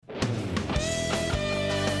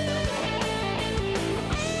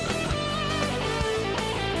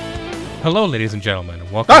Hello, ladies and gentlemen,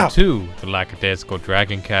 and welcome to the Lackadaisical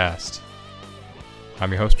Dragoncast.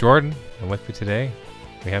 I'm your host, Jordan, and with me today,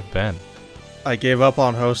 we have Ben. I gave up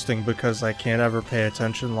on hosting because I can't ever pay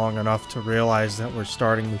attention long enough to realize that we're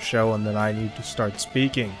starting the show and that I need to start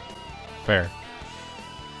speaking. Fair.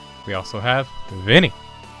 We also have Vinny.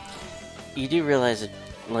 You do realize that,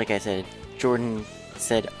 like I said, Jordan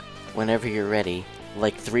said, whenever you're ready,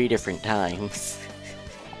 like 3 different times.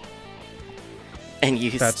 And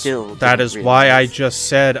you still That is why I just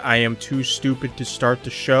said I am too stupid to start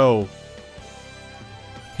the show.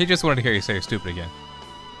 He just wanted to hear you say you're stupid again.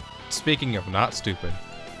 Speaking of not stupid,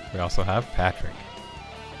 we also have Patrick.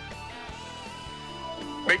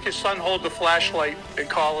 Make your son hold the flashlight and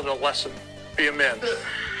call it a lesson. Be a man.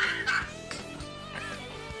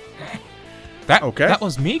 That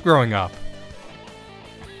was me growing up.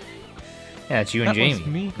 Yeah, it's you and That was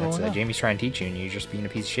Jamie. me That's growing up. Jamie's trying to teach you, and you're just being a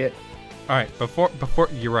piece of shit. Alright, before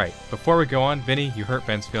you're right. Before we go on, Vinny, you hurt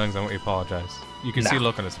Ben's feelings. I want you to apologize. You can see a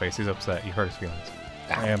look on his face. He's upset. You hurt his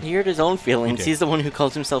feelings. He hurt his own feelings. did. He's the one who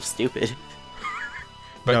calls himself stupid.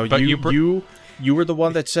 But you were the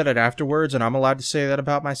one that said it afterwards, and I'm allowed to say that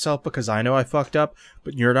about myself because I know I fucked up.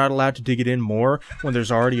 But you're not allowed to dig it in more when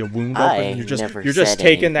there's already a wound open. You're just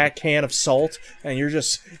taking that can of salt and you're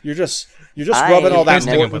just rubbing all that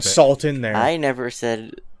molten salt in there. I never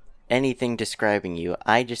said anything describing you.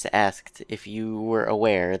 I just asked if you were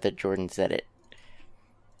aware that Jordan said it.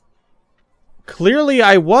 Clearly,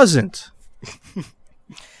 I wasn't.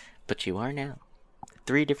 But you are now.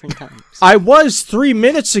 3 different times. I was 3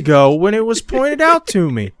 minutes ago when it was pointed out to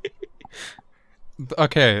me.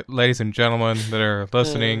 Okay, ladies and gentlemen that are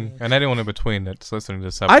listening, and anyone in between that's listening to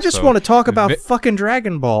this episode. I just want to talk about fucking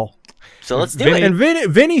Dragon Ball. So let's do it. And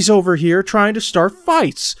Vinny's over here trying to start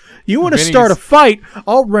fights. You want to start a fight?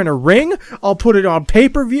 I'll rent a ring. I'll put it on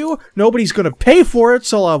pay-per-view. Nobody's going to pay for it,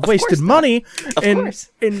 so I've wasted money.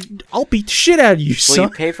 And I'll beat the shit out of you, son. Will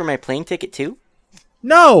you pay for my plane ticket too?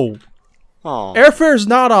 No. Oh. Airfare's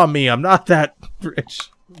not on me. I'm not that rich.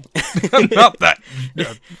 Not that.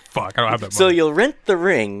 Fuck, I don't have that money. So you'll rent the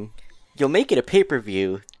ring, you'll make it a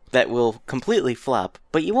pay-per-view that will completely flop,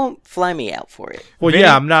 but you won't fly me out for it. Well, Vinny,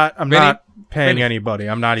 yeah, I'm not paying Vinny. anybody.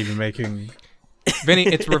 I'm not even making... Vinny,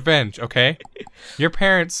 it's revenge, okay? Your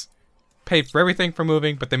parents paid for everything for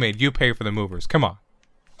moving, but they made you pay for the movers. Come on.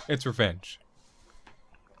 It's revenge.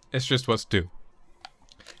 It's just what's due.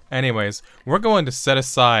 Anyways, we're going to set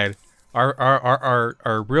aside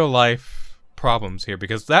our real life problems here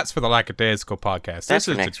because that's for the Lackadaisical podcast. This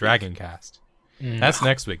is the Dragoncast. That's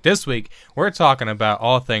next week. This week, we're talking about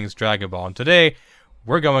all things Dragon Ball. And today,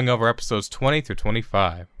 we're going over episodes 20 through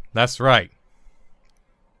 25. That's right.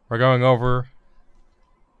 We're going over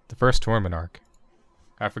the first tournament arc.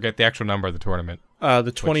 I forget the actual number of the tournament.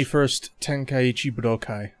 The 21st Tenkaichi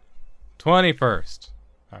Budokai. 21st.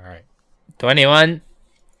 All right. 21.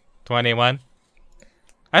 21.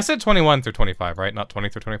 I said 21 through 25, right? Not 20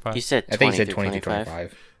 through 25? You said 20 I think you said through 20 to 25.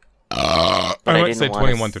 25. But I might say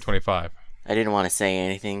 21 through 25. I didn't want to say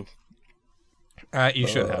anything. You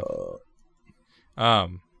should have.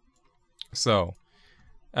 So,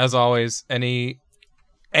 as always, any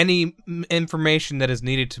information that is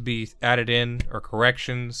needed to be added in or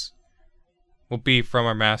corrections will be from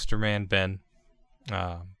our master man Ben.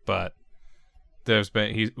 But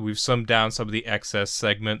we've summed down some of the excess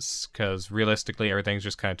segments because realistically everything's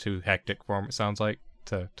just kind of too hectic for him. It sounds like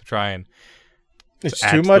to try and. It's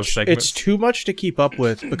too much. It's too much to keep up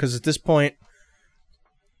with because at this point,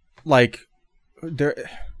 like,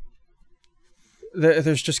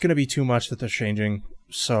 there's just going to be too much that they're changing.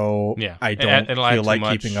 So yeah, I don't feel like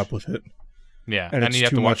much. keeping up with it. Yeah, and you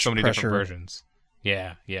have to watch so many different versions.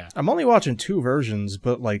 Yeah. I'm only watching 2 versions,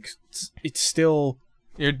 but like, it's still.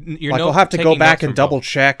 You're like I'll have to go back and double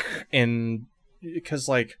check, and because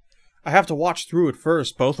like. I have to watch through it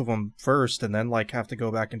first, both of them first, and then like have to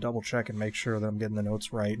go back and double check and make sure that I'm getting the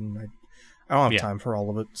notes right. And I don't have time for all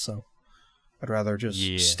of it, so I'd rather just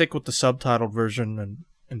stick with the subtitled version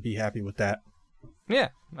and be happy with that. Yeah,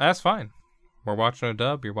 that's fine. We're watching a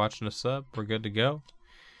dub. You're watching a sub. We're good to go.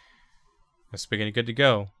 And speaking of good to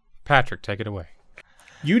go, Patrick, take it away.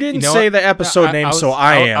 You didn't say the episode name, so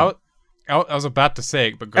I am. I was about to say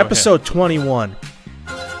it, but go ahead. Episode 21.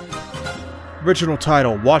 Original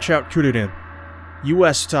title, Watch Out Kuririn.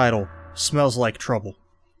 U.S. title, Smells Like Trouble.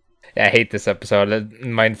 Yeah, I hate this episode.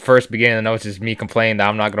 My first beginning of the notes is me complaining that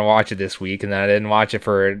I'm not going to watch it this week, and then I didn't watch it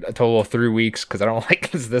for a total of 3 weeks because I don't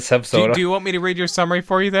like this episode. Do you want me to read your summary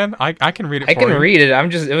for you then? I can read it for you. I can read it.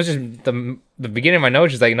 It was just the beginning of my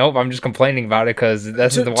notes is like, nope, I'm just complaining about it because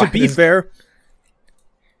that's to be fair,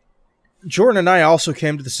 Jordan and I also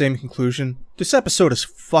came to the same conclusion. This episode is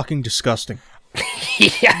fucking disgusting.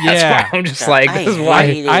 Yeah, that's why I'm just like, this is why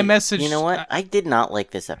I messaged. You know what? I did not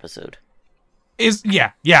like this episode.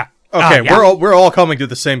 Yeah. Okay, we're all coming to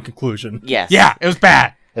the same conclusion. Yes. Yeah, it was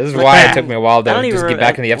bad. This is why it took me a while I don't to even just get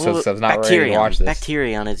back in the episode, because I was not ready to watch this.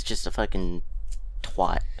 Bacterion is just a fucking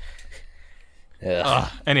twat.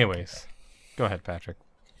 Anyways, go ahead, Patrick.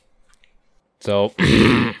 So,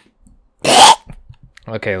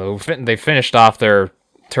 okay, well, they finished off their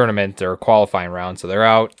tournament, their qualifying round, so they're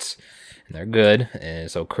out, and they're good. And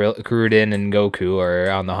so Kurudin and Goku are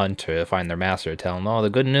on the hunt to find their master, to tell them, oh, the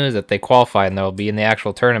good news is that they qualified and they'll be in the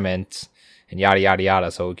actual tournament, and yada yada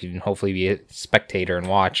yada, so we can hopefully be a spectator and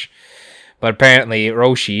watch. But apparently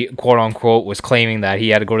Roshi, quote unquote, was claiming that he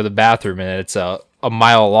had to go to the bathroom, and it's a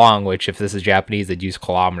mile long, which if this is Japanese, they'd use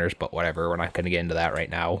kilometers, but whatever, we're not going to get into that right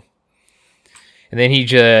now. And then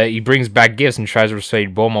he brings back gifts and tries to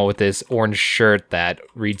persuade Bulma with this orange shirt that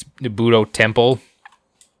reads Budo Temple.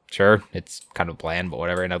 Sure, it's kind of bland, but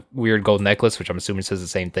whatever. And a weird gold necklace, which I'm assuming says the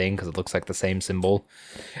same thing because it looks like the same symbol.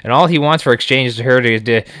 And all he wants for exchange is her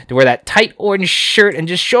to wear that tight orange shirt and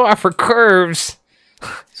just show off her curves.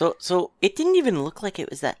 So it didn't even look like it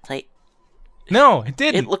was that tight. No, it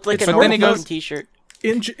didn't. It looked like a But then he normal goes, t-shirt.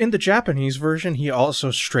 In the Japanese version, he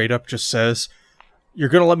also straight up just says, "You're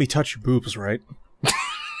gonna let me touch your boobs, right?"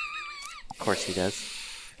 Of course he does.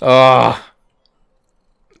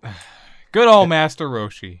 good old Master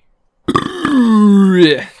Roshi.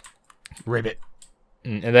 Ribbit.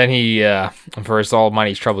 And then he, for his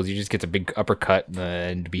almighty troubles, he just gets a big uppercut,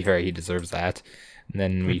 and to be fair, he deserves that. And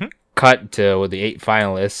then we cut to with the 8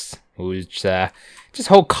 finalists, who's just a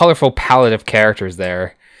whole colorful palette of characters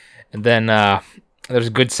there. And then there's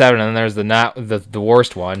a good 7, and then there's the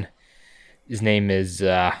worst one. His name is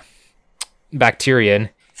Bacterian.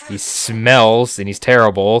 He smells, and he's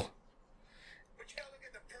terrible.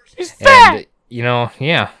 He's fat! And,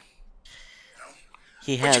 yeah.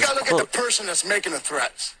 He has. But you gotta look at the person that's making the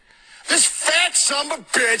threats. This fat son of a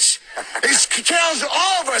bitch is challenging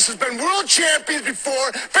all of us, has been world champions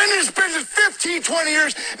before, been in this business 15, 20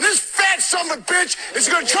 years, and this fat son of a bitch is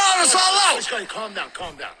gonna try us all out. Calm down,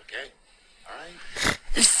 okay? All right?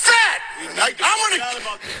 He's fat! He's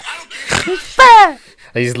fat!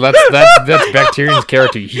 That's Bacterian's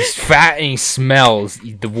character. He's fat and he smells.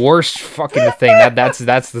 The worst fucking thing. That's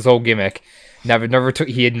this whole gimmick. He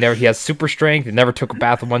has super strength. He never took a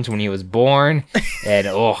bath once when he was born. And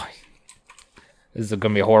this is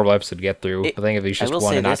gonna be a horrible episode to get through. I think if he's just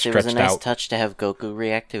one and not stretched out. It was a nice touch to have Goku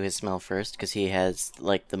react to his smell first, because he has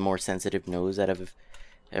like the more sensitive nose out of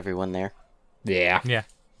everyone there. Yeah.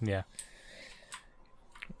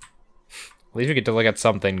 At least we get to look at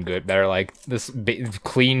something good, better like this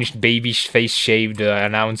clean baby face shaved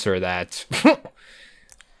announcer that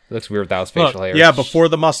looks weird without his facial hair. Yeah, before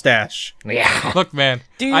the mustache. Yeah. Look, man,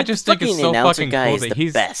 Dude, I just think it's so fucking cool that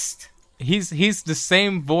he's best. He's the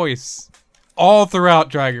same voice all throughout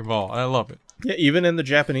Dragon Ball. I love it. Yeah, even in the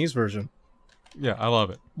Japanese version. Yeah, I love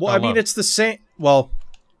it. Well, I mean, it's the same. Well,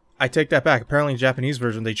 I take that back. Apparently, in the Japanese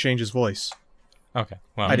version, they change his voice. Okay,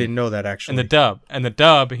 well, I didn't know that actually. And the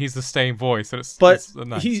dub, he's the same voice. So it's nice.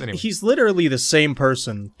 Anyway. He's literally the same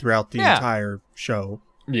person throughout the entire show.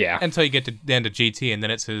 Yeah. Until you get to the end of GT, and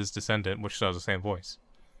then it's his descendant, which does the same voice.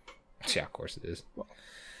 Yeah, of course it is.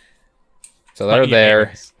 So they're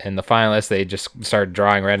there, and the finalists, they just started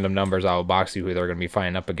drawing random numbers out of Boxy who they're going to be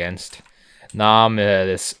fighting up against. Nam,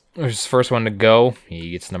 this was the first one to go.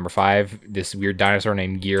 He gets number 5. This weird dinosaur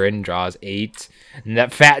named Girin draws 8. And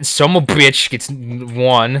that fat son of a bitch gets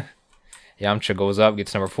 1. Yamcha goes up,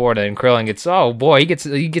 gets number 4. Then Krillin gets, oh boy, he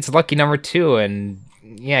gets lucky number 2. And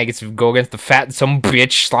yeah, he gets to go against the fat son of a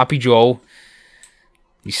bitch, Sloppy Joe.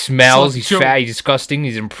 He smells, he's fat, he's disgusting,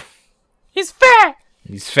 he's fat!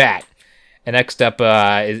 He's fat. And next up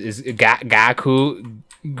is Gakua.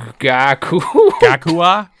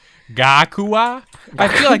 I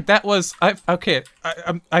feel like that was I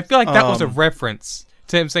feel like that was a reference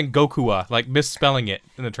to him saying Gokua, like misspelling it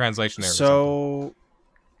in the translation there. So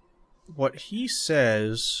what he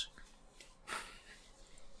says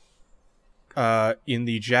in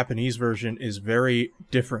the Japanese version is very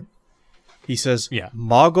different. He says,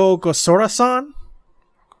 Mago Gosora-san?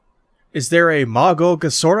 Is there a Mago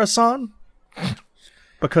Gosora-san?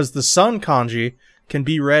 Because the Sun kanji can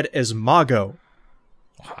be read as Mago.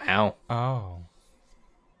 Wow. Oh.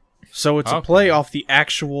 So it's a play off the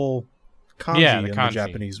actual kanji in the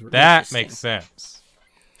Japanese version. That makes sense.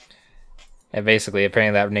 And basically,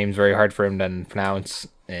 apparently that name's very hard for him to pronounce.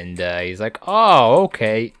 And he's like, oh,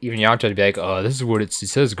 okay. Even Yamcha would be like, oh, this is what it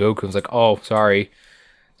says Goku. He's like, oh, sorry.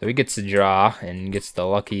 So he gets the draw and gets the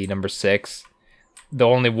lucky number 6. the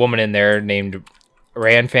only woman in there named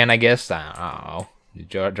Ranfan, I guess. I don't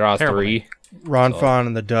know. Draws Terrible 3. Ron Fon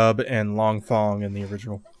in the dub and Long Fong in the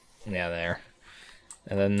original. Yeah, there.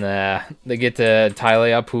 And then they get to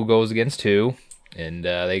tie up who goes against who. And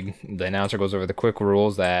the announcer goes over the quick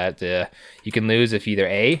rules that you can lose if either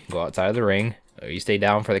A, go outside of the ring, or you stay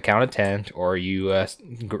down for the count of 10, or you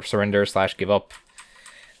surrender / give up.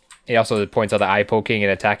 He also points out that eye poking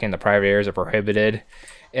and attacking the private areas are prohibited.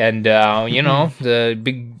 And, the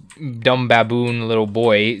big dumb baboon little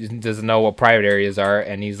boy doesn't know what private areas are.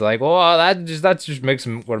 And he's like, well, that just makes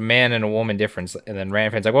what a man and a woman difference. And then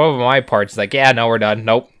Ranfan's like, well, my part's like, yeah, no, we're done.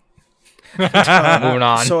 Nope. Moving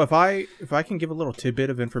on. So if I can give a little tidbit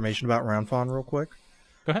of information about Ranfon real quick.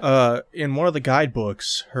 Go ahead. In one of the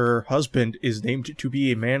guidebooks, her husband is named to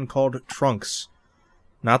be a man called Trunks.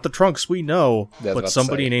 Not the Trunks we know, but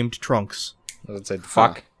somebody named Trunks. Let's say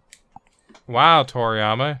fuck. Wow,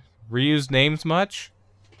 Toriyama. Reused names much?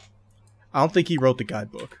 I don't think he wrote the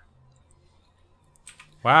guidebook.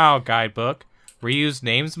 Wow, guidebook. Reused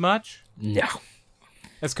names much? No.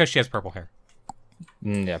 That's because she has purple hair.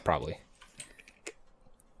 Yeah, probably.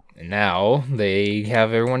 And now they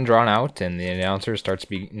have everyone drawn out, and the announcer starts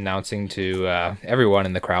announcing to everyone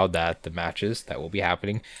in the crowd that the matches that will be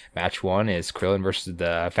happening. Match 1 is Krillin versus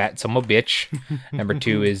the fat son of a bitch. Number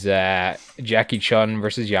 2 is Jackie Chun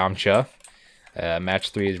versus Yamcha.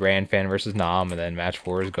 Match 3 is Ranfan versus Nam, and then match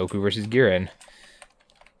 4 is Goku versus Giran.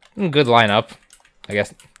 Good lineup. I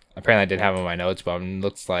guess, apparently I didn't have it in my notes, but it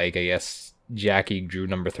looks like, I guess, Jackie drew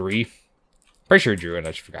number 3. Pretty sure he drew it,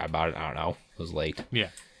 I just forgot about it. I don't know. It was late. Yeah.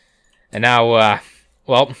 And now,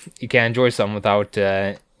 you can't enjoy something without,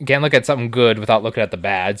 you can't look at something good without looking at the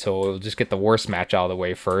bad, so we'll just get the worst match out of the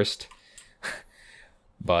way first.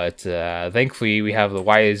 But, thankfully, we have the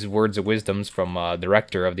wise words of wisdoms from, the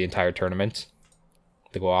director of the entire tournament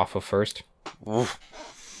to go off of first. Barf.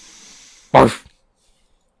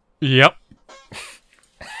 Yep.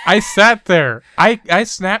 I sat there. I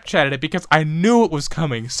Snapchatted it because I knew it was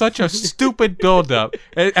coming. Such a stupid build-up.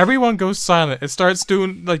 Everyone goes silent. It starts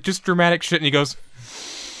doing like just dramatic shit, and he goes,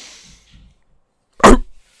 and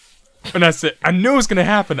that's it. I knew it was gonna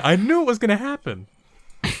happen. I knew it was gonna happen.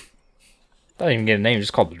 Don't even get a name.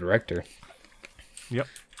 Just called the director. Yep.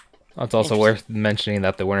 It's also worth mentioning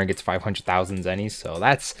that the winner gets 500,000 zennies, so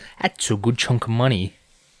that's a good chunk of money.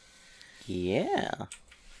 Yeah.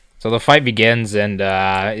 So the fight begins, and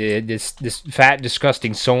this fat,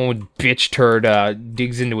 disgusting, son bitch turd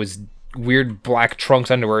digs into his weird black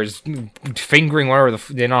Trunks underwear, is fingering whatever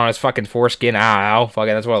on his fucking foreskin. I don't know,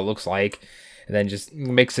 fucking that's what it looks like. And then just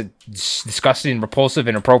makes it disgusting, repulsive,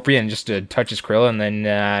 inappropriate, and just touches Krillin. And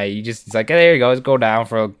then he's like, hey, there you go, let's go down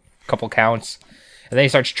for a couple counts. And then he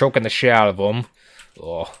starts choking the shit out of him.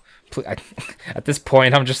 Oh. At this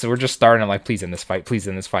point, we're just starting. I'm like, please end this fight. Please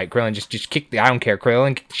end this fight. Krillin, just kick I don't care.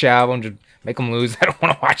 Krillin, kick the shit out of him. Just make him lose. I don't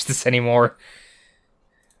want to watch this anymore.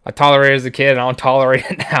 I tolerated it as a kid, and I don't tolerate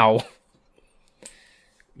it now.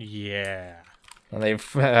 Yeah. And they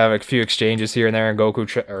have a few exchanges here and there, and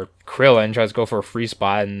Krillin tries to go for a free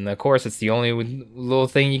spot, and of course, it's the only little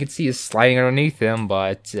thing you can see is sliding underneath him,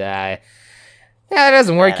 but yeah, it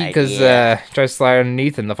doesn't work because tries to slide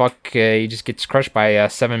underneath, and he just gets crushed by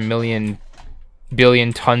 7 million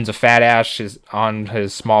billion tons of fat ash on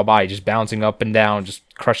his small body, just bouncing up and down, just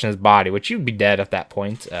crushing his body, which you'd be dead at that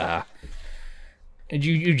point.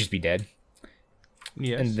 You'd just be dead.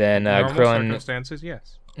 Yes. And then Normal Krillin... circumstances,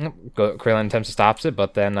 yes. Krillin attempts to stop it,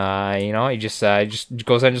 but then, he just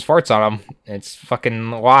goes and just farts on him. It's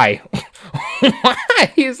fucking... Why?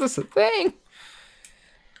 Why is this a thing?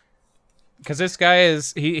 Because this guy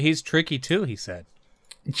he's tricky too, he said.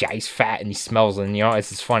 Yeah, he's fat and he smells, and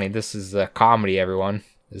this is funny. This is a comedy, everyone.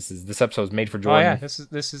 This episode's made for Jordan. Oh yeah,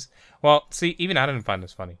 this is well. See, even I didn't find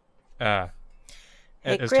this funny. Hey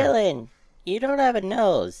Krillin, you don't have a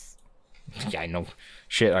nose. Yeah, I know.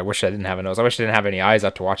 Shit, I wish I didn't have a nose. I wish I didn't have any eyes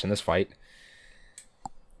after watching this fight.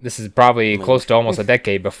 This is probably close to almost a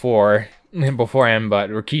decade before him, but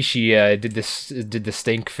Rikishi did the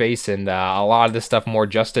stink face, and a lot of this stuff more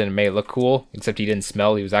Justin and made it look cool, except he didn't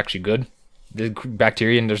smell. He was actually good. The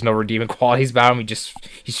bacteria, and there's no redeeming qualities about him. He's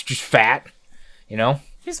just fat,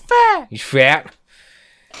 He's fat. He's fat.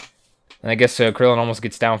 And I guess Krillin almost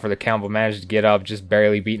gets down for the count, but manages to get up, just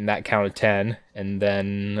barely beating that count of 10. And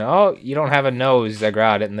then, oh, you don't have a nose. I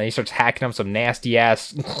got it. And then he starts hacking up some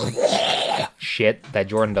nasty-ass shit that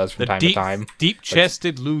Jordan does from time to time.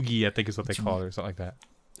 Deep-chested loogie, I think is what they call it, or something like that.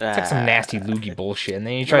 It's like some nasty loogie bullshit. And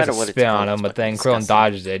then he tries to spit on him, but then Krillin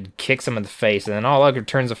dodges it, kicks him in the face, and then Lucker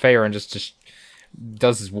turns a favor and just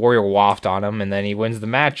does his warrior waft on him, and then he wins the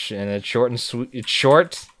match. And it's short and sweet. It's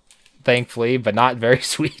short, thankfully, but not very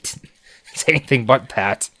sweet. It's anything but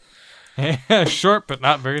Pat. Short, but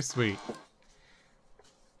not very sweet.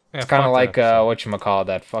 Yeah, It's kind of fuck like, that episode. whatchamacallit,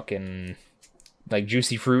 that fucking, like,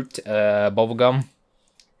 juicy fruit bubblegum.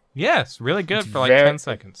 Yes, really good for like very- 10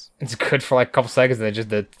 seconds. It's good for like a couple seconds, and then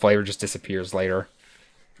the flavor just disappears later.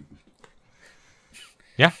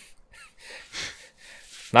 Yeah.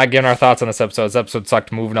 Not giving our thoughts on this episode. This episode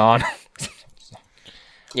sucked. Moving on.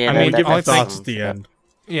 Yeah, I mean, Give only my thing- thoughts at the end.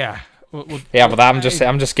 Yeah. Yeah, but I'm just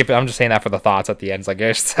skipping. I'm just saying that for the thoughts at the end. It's like,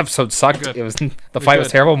 this episode sucked. Good. It was the fight was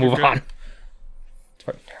good. terrible. You're Move good. on.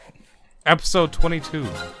 Episode 22.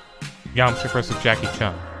 Yamcha versus Jackie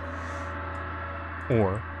Chan.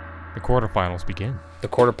 Or the quarterfinals begin. The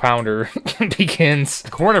quarter pounder begins.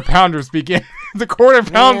 The quarter pounders begin. The quarter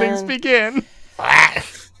poundings Man. begin. I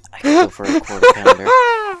could go for a quarter pounder.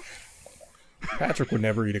 Patrick would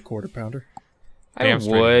never eat a quarter pounder. I Damn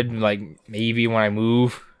straight. would like maybe when I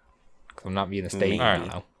move. 'Cause I'm not being in the state. Maybe. I don't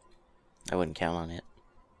know. I wouldn't count on it.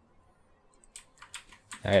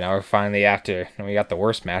 All right, now we're finally after we got the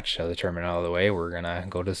worst match of the tournament out of the way. We're gonna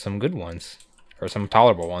go to some good ones or some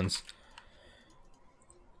tolerable ones.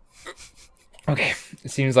 Okay,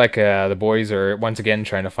 it seems like the boys are once again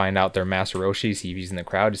trying to find out their Master Roshi, see if he's in the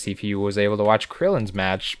crowd, to see if he was able to watch Krillin's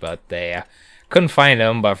match, but they couldn't find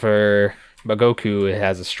him. But Goku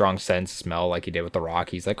has a strong sense of smell, like he did with the Rock.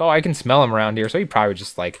 He's like, oh, I can smell him around here, so he probably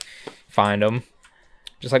just like find him,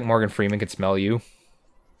 just like Morgan Freeman could smell you.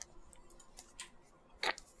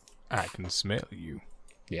 I can smell you.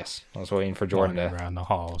 Yes, I was waiting for Jordan Wandering to around the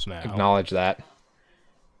halls now. acknowledge that.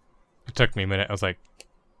 It took me a minute. I was like,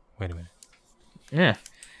 wait a minute. Yeah.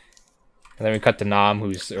 And then we cut to Nam,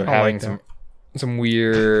 who's don't having like that. some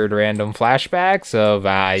weird random flashbacks of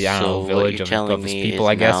I don't So know, what village you're of telling his me people,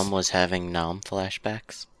 is I guess. Nam was having Nam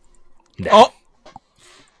flashbacks? Oh!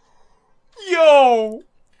 Yo!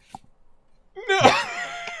 No!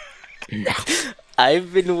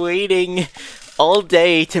 I've been waiting all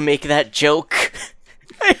day to make that joke.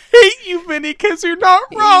 I hate you, Vinny, because you're not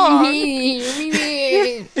wrong!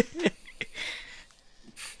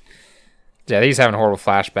 Yeah, he's having horrible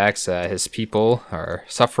flashbacks. His people are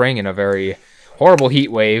suffering in a very horrible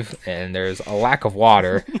heat wave, and there's a lack of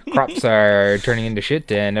water. Crops are turning into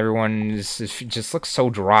shit, and everyone just looks so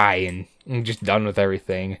dry and just done with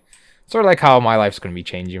everything. Sort of like how my life's going to be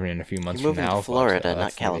changing in a few months You're from moving to now. Florida, not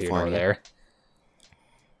that's neither here nor California. there.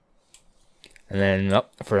 And then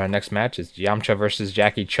for our next match is Yamcha versus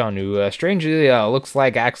Jackie Chun, who strangely looks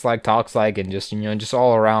like, acts like, talks like, and just just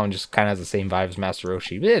all around just kind of has the same vibe as Master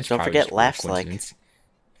Roshi. But it's Don't probably forget just a weird laughs like. coincidence.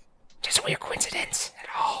 Just a weird coincidence at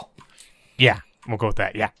all. Yeah, we'll go with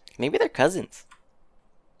that, yeah. Maybe they're cousins.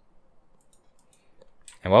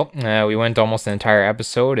 And well, we went almost an entire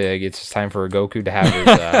episode. It's time for Goku to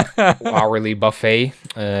have his hourly buffet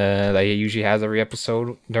that he usually has every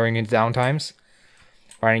episode during his downtimes.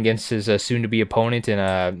 Fighting against his soon-to-be opponent in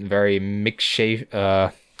a very makeshift,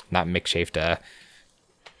 not makeshift,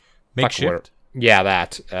 Makeshift? yeah,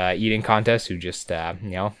 that eating contest. Who just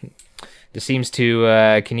just seems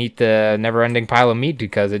to can eat the never-ending pile of meat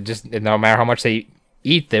because it just no matter how much they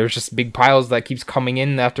eat, there's just big piles that keeps coming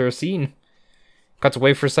in after a scene. Cuts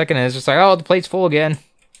away for a second and it's just like, oh, the plate's full again.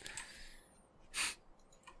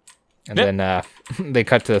 And Yep. then they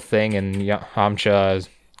cut to the thing and Yamcha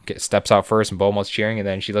steps out first and Bulma's cheering, and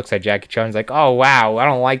then she looks at Jackie Chan and is like, oh wow, I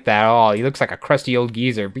don't like that at all. He looks like a crusty old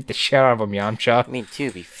geezer. Beat the shit out of him, Yamcha. I mean,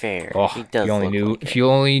 to be fair, Oh, he does if look like if it. you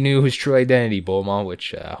only knew his true identity, Bulma,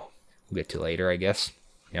 which we'll get to later, I guess.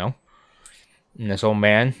 And this old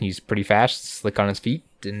man, he's pretty fast, slick on his feet,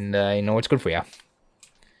 and it's good for you.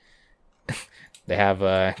 They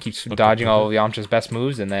have keeps dodging all of Yamcha's best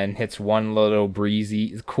moves, and then hits one little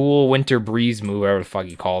cool winter breeze move, whatever the fuck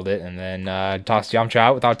he called it, and then tossed Yamcha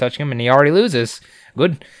out without touching him, and he already loses.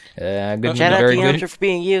 Good, good, Shout out to very Yamcha good. for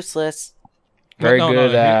being useless. Very No,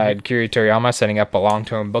 good, he- Kiryu Toriyama setting up a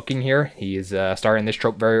long-term booking here. He is starting this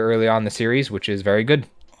trope very early on in the series, which is very good.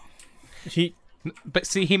 He But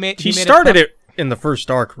see, he made started it in the first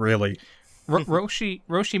arc, really.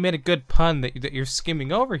 Roshi made a good pun that you're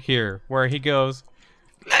skimming over here, where he goes,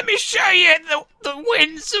 "Let me show you the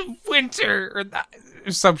winds of winter,"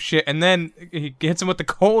 or some shit, and then he hits him with the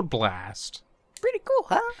cold blast, Pretty cool,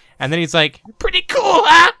 huh? and then he's like, "Pretty cool,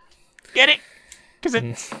 huh? Get it? Because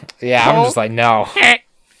it's Yeah, I'm just like, no. that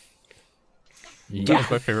Yeah.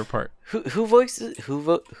 was my favorite part." Who voices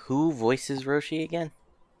Roshi again?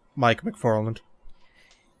 Mike McFarland.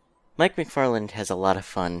 Mike McFarland has a lot of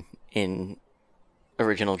fun in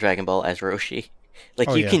original Dragon Ball as Roshi. Like,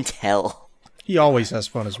 Oh, you yeah. can tell. He always has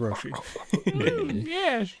fun as Roshi.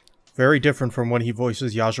 Yeah. Very different from when he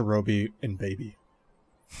voices Yajirobe in Baby.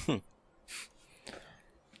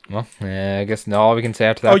 Well, I guess all we can say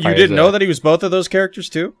after that. Oh, you didn't know that he was both of those characters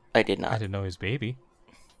too? I did I not. didn't know he was baby.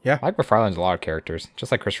 Mike McFarlane's a lot of characters,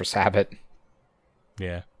 just like Christopher Sabat.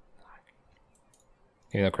 Yeah.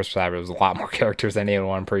 You know, Christopher Sabat was a lot more characters than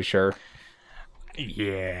anyone, I'm pretty sure.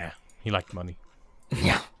 Yeah. He liked money.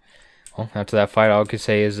 Yeah. Well, after that fight, all I could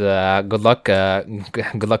say is good luck,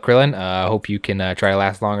 Krillin. I hope you can try to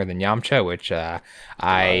last longer than Yamcha, which I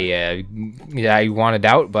want to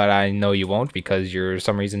doubt, but I know you won't because you're for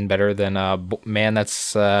some reason better than a man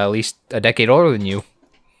that's at least a decade older than you.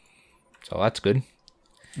 So that's good.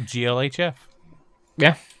 GLHF.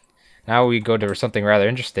 Yeah. Now we go to something rather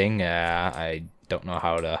interesting. I don't know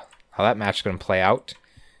how that match is going to play out.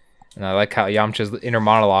 And I like how Yamcha's inner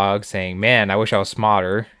monologue saying, "Man, I wish I was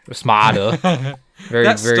smarter." Very,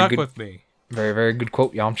 That very stuck good. with me. Very, very good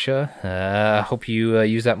quote, Yamcha. I hope you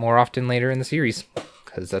use that more often later in the series,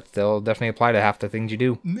 because they'll definitely apply to half the things you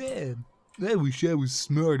do. Man, I wish I was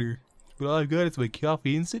smarter. But all I got is my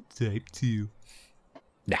coffee and sit type too.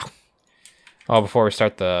 Yeah. Oh, before we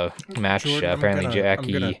start the match, Jordan, apparently I'm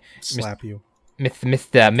Jackie, gonna slap you.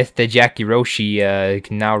 Mr. Jackie Roshi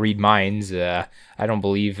can now read minds. I don't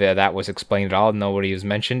believe that was explained at all. Nobody was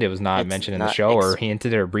mentioned. It was not It's mentioned in the not show or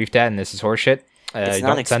hinted or briefed at, and this is horseshit. It's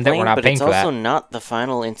not don't send it. explained, We're not but paying it's for that. also not the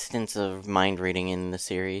final instance of mind reading in the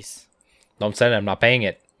series. Don't send it. I'm not paying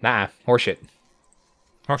it. Nah, horseshit.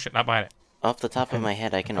 Oh shit, not buying it. Off the top of my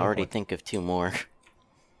head, I can already think of 2 more.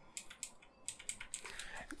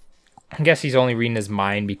 I guess he's only reading his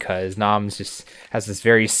mind because Nam's just has this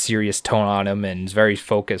very serious tone on him and is very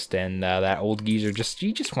focused. And that old geezer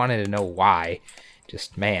just wanted to know why.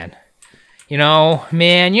 Just man,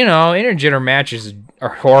 intergender matches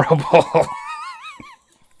are horrible.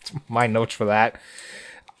 It's my notes for that.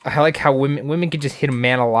 I like how women can just hit a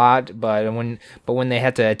man a lot, but when they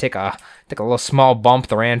had to take a little small bump,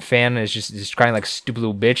 the Rand fan is just crying like a stupid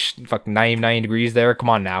little bitch. Fucking 90 degrees there. Come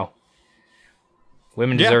on now.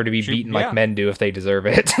 Women deserve to be beaten like men do if they deserve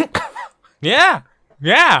it. Yeah.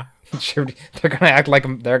 They're gonna try to act like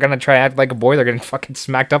a boy. They're getting fucking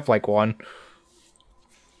smacked up like one.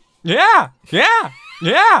 Yeah.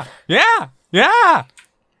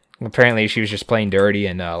 Apparently, she was just playing dirty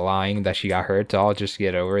and lying that she got hurt. I'll just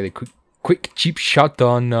get a really quick cheap shot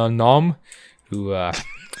on Nam, who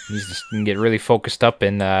needs to get really focused up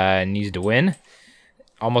and needs to win.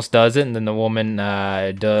 Almost does it, and then the woman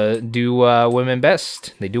do women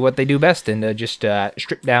best. They do what they do best, and just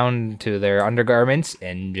strip down to their undergarments,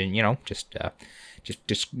 and just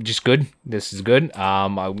good. This is good.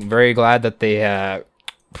 I'm very glad that they I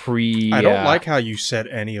don't like how you said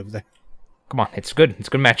any of that. Come on, it's good. It's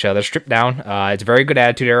a good match. They're stripped down. It's a very good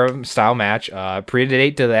Attitude Era style match.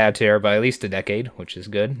 Predate to the Attitude Era by at least a decade, which is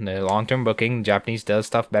good. The long-term booking, Japanese does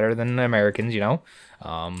stuff better than the Americans, women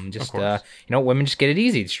just get it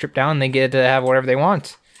easy. Strip down, they get to have whatever they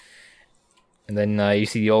want. And then you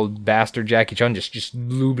see the old bastard Jackie Chun just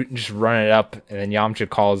run it up, and then Yamcha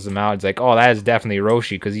calls him out. It's like, oh, that is definitely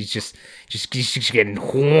Roshi, because he's just getting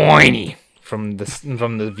whiny from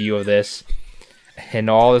the view of this. And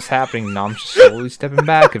all this happening, Nam's just slowly stepping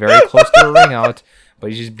back, very close to the ring out,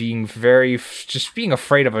 but he's just being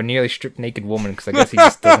afraid of a nearly stripped naked woman, because I guess he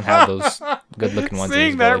just doesn't have those good-looking ones in his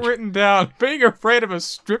Seeing that village. written down, being afraid of a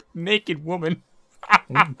stripped naked woman.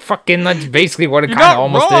 Fucking, that's basically what it You're kind of not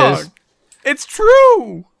almost wrong. is. It's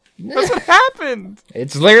true. That's what happened.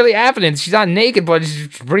 It's literally happening. She's not naked, but she's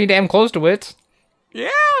pretty damn close to it. Yeah.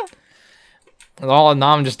 And all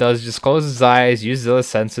Nam just does is just close his eyes, uses his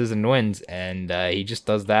senses, and wins. And he just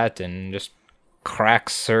does that and just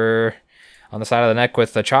cracks her on the side of the neck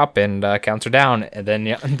with a chop and counts her down. And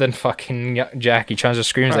then fucking Jackie Chun just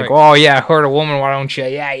screams like, "Oh yeah, hurt a woman, why don't you?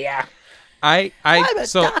 Yeah." I'm a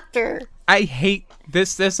doctor. I hate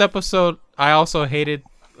this episode. I also hated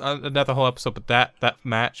not the whole episode, but that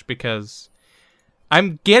match, because I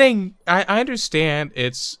understand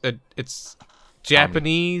it's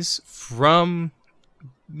Japanese from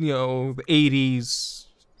the 80s,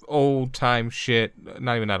 old time shit.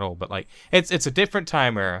 Not even that old, but like it's a different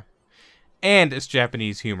time era, and it's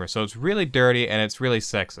Japanese humor, so it's really dirty and it's really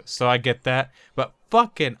sexist. So I get that, but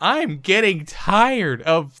fucking, I'm getting tired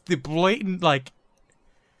of the blatant like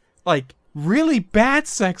really bad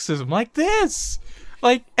sexism like this.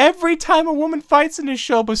 Like every time a woman fights in this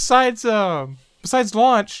show, besides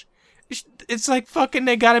Launch, it's like fucking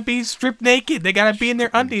they gotta be stripped naked. They gotta be in their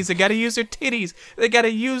undies. They gotta use their titties. They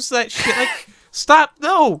gotta use that shit. Like, stop!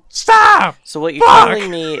 No, stop! So what you're Fuck! telling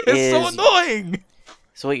me It's is so annoying.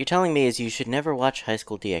 So what you're telling me is you should never watch High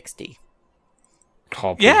School DxD.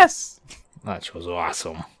 Oh, Yes. that was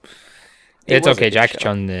awesome. It's was a okay. good Jackie show.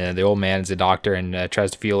 Chun, the old man, is a doctor and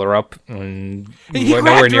tries to feel her up when He nowhere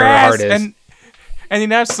grabbed near her her ass, heart is. and then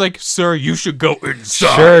that's like, sir, you should go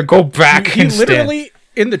inside. Sure, go back He and stand. literally,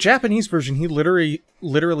 in the Japanese version, he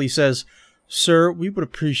literally says, "Sir, we would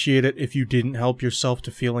appreciate it if you didn't help yourself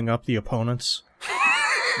to feeling up the opponents."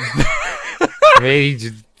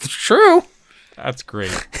 True. That's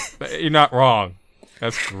great. You're not wrong.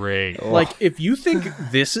 That's great. Like, if you think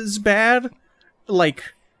this is bad,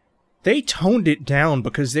 like, they toned it down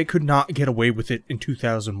because they could not get away with it in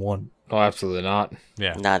 2001. Oh, absolutely not.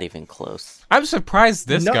 Yeah. Not even close. I'm surprised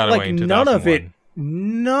this got away in 2001.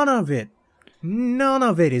 None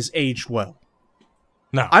of it is aged well.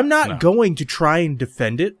 No. I'm not no. going to try and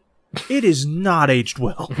defend it. It is not aged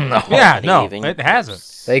well. No. Yeah, no, Even it hasn't.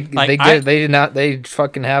 close. They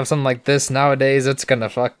fucking have something like this nowadays. It's gonna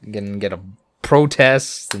fucking get a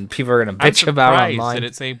protest and people are gonna I'm bitch about it surprised online. that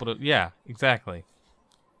it's able to. Yeah, exactly.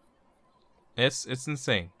 It's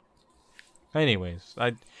insane. Anyways,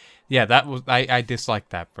 I dislike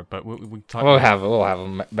that, but we talk. We'll have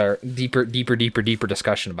a better, deeper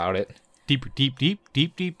discussion about it. deep.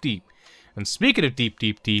 And speaking of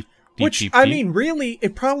deep. Which, I mean, really,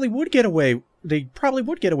 it probably would get away. They probably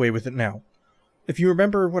would get away with it now. If you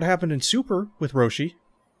remember what happened in Super with Roshi.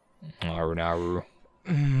 Naru.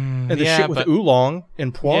 And the shit with Oolong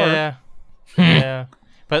and Poir. Yeah, yeah.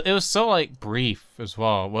 But it was so like brief as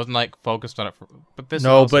well. It wasn't like focused on it. But this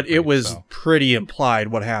No, wasn't but it brief, was so. pretty implied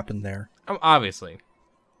what happened there. Obviously.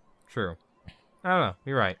 True. I don't know.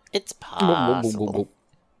 You're right. It's possible.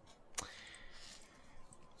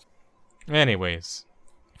 Anyways.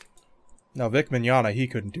 Now, Vic Mignogna, he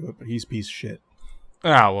couldn't do it, but he's a piece of shit.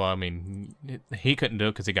 Oh, well, I mean, he couldn't do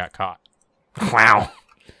it because he got caught. Wow.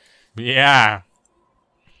 Yeah.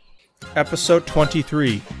 Episode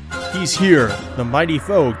 23. He's here, the mighty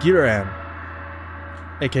foe, Giran.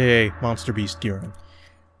 A.K.A. Monster Beast Giran.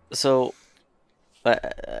 So,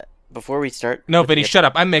 before we start... No, with Vinny, the- shut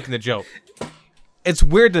up. I'm making the joke. It's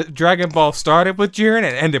weird that Dragon Ball started with Jiren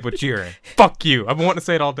and ended with Jiren. Fuck you. I've been wanting to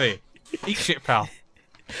say it all day. Eat shit, pal.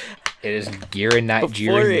 It is Jiren, not Jiren.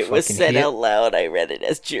 Before you it was fucking said hit. out loud, I read it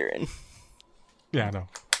as Jiren. Yeah, I know.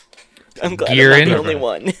 I'm glad Giren? I'm not the only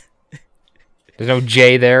one. There's no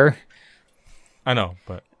J there. I know,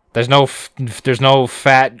 but... There's no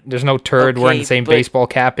turd wearing the Okay, same but- baseball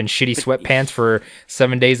cap and shitty sweatpants for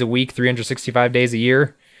 7 days a week, 365 days a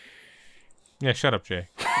year. Yeah, shut up, Jay.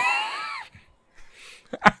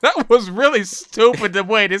 That was really stupid the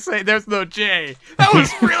way to say there's no J. That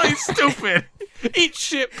was really stupid. Eat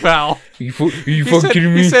shit, pal. You He fucking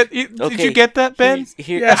kidding me? said, did Okay, you get that, Ben?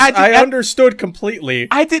 Yes, I did- I understood completely.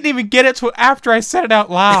 I didn't even get it till after I said it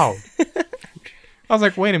out loud. I was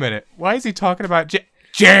like, wait a minute. Why is he talking about J?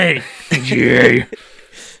 J! J.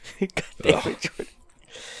 God damn it, Jordan.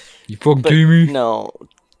 You fucking But kidding me? no,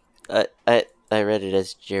 I read it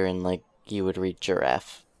as Jiren like you would read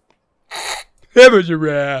giraffe. Have a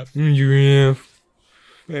giraffe. Giraffe.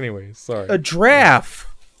 Anyways, sorry. A giraffe.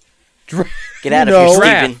 Get out You of here,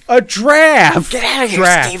 know, Steven. A giraffe. Get out of here,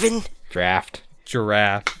 Giraffe. Steven. Draft.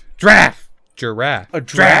 Giraffe. Giraffe. Giraffe. A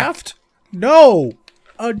draft? No.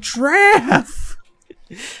 A giraffe.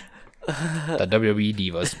 The WWE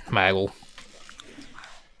Divas. Maggle.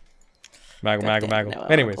 Maggle. Now I wanna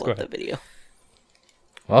Anyways, pull go up the ahead. video.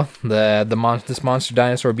 Well, this monster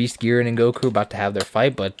dinosaur beast Giran and Goku about to have their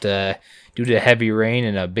fight, but due to heavy rain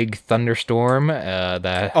and a big thunderstorm,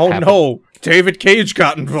 that Oh happened- no. David Cage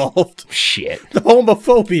got involved. Shit. The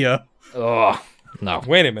homophobia. Oh no.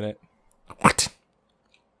 Wait a minute. What?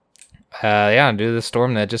 Yeah, due to the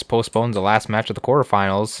storm that just postpones the last match of the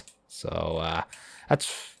quarterfinals. So,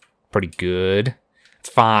 that's pretty good. It's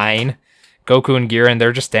fine. Goku and Giran,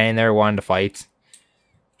 they're just standing there wanting to fight.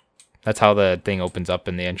 That's how the thing opens up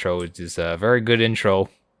in the intro. It's a very good intro.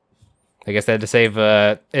 I guess they had to save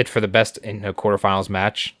it for the best in a quarterfinals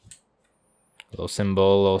match. A little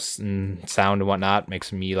symbol, a little sound and whatnot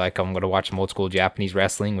makes me like I'm going to watch some old school Japanese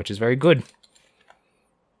wrestling, which is very good.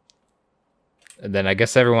 And then I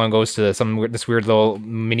guess everyone goes to this weird little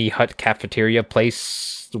mini hut cafeteria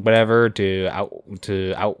place, whatever, to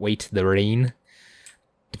outwait the rain,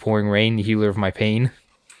 the pouring rain, the healer of my pain.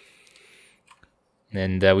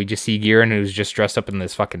 And we just see Giran, who's just dressed up in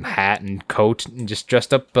this fucking hat and coat, and just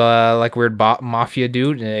dressed up like a weird mafia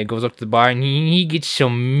dude. And he goes up to the bar and he gets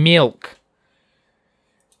some milk.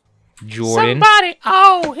 Jordan.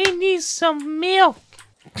 He needs some milk.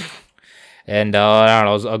 And I don't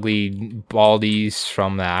know, those ugly baldies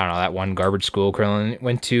from that one garbage school Krillin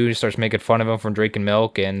went to, just starts making fun of him from drinking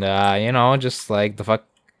milk, and just like the fuck.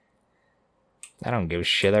 I don't give a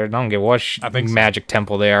shit. I don't give what I think so. magic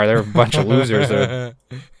temple they are. They're a bunch of losers.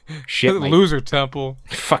 shit. Loser temple.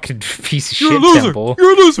 Fucking piece of You're shit a loser. temple.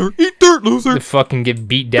 You're a loser. Eat dirt, loser. They fucking get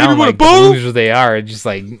beat down want a like the bottle? losers they are. Just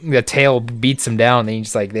like the tail beats them down. They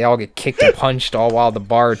just like they all get kicked and punched, all while the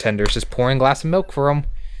bartender's just pouring a glass of milk for them.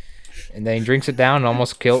 And then he drinks it down and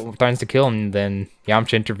almost threatens to kill him. And then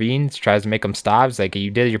Yamcha intervenes, tries to make him stop. He's like,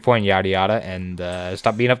 you did your point, yada yada, and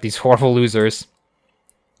stop beating up these horrible losers.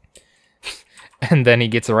 And then he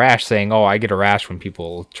gets a rash, saying, "Oh, I get a rash when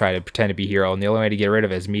people try to pretend to be hero, and the only way to get rid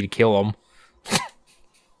of it is me to kill them."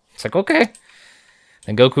 It's like, okay.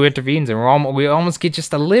 Then Goku intervenes, and we almost get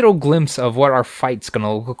just a little glimpse of what our fight's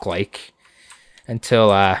gonna look like. Until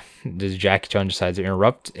Jackie Chan decides to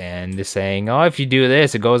interrupt and is saying, "Oh, if you do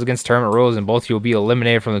this, it goes against tournament rules, and both of you will be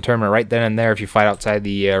eliminated from the tournament right then and there if you fight outside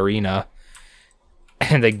the arena."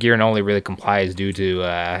 And the Giran only really complies due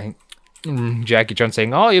to Jackie Chan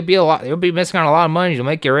saying, "Oh, you'll be missing on a lot of money. You'll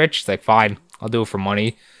make you rich." It's like, fine, I'll do it for money.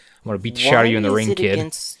 I'm gonna beat the shit out of you in the ring, kid. Why is it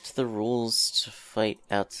against the rules to fight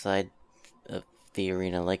outside of the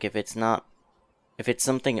arena? Like, if it's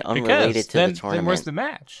something unrelated to the tournament, then where's the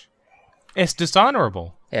match? It's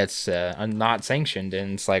dishonorable. It's not sanctioned,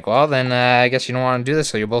 and it's like, well, then I guess you don't want to do this,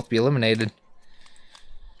 so you'll both be eliminated.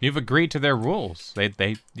 You've agreed to their rules.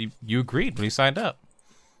 You agreed when you signed up.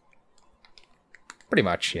 Pretty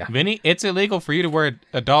much, yeah. Vinny, it's illegal for you to wear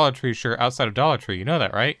a Dollar Tree shirt outside of Dollar Tree. You know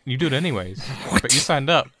that, right? You do it anyways. But you signed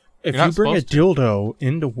up. If You're you not bring a supposed to. dildo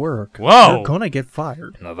into work, Whoa. you're gonna get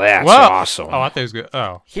fired. Now that's Whoa. awesome. Oh, I thought it was good.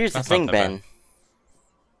 Oh, here's the that's not thing, that Ben. bad.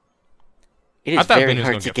 It I is thought very Ben was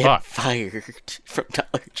hard gonna to get get fucked. fired from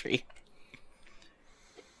Dollar Tree.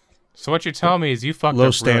 So what you're telling me is you fucked Low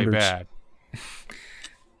up standards. really bad.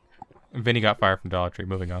 And Vinny got fired from Dollar Tree.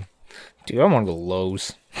 Moving on. Dude, I want to go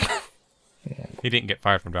Lowe's. He didn't get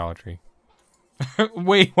fired from Dollar Tree.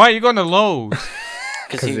 Wait, why are you going to Lowe's?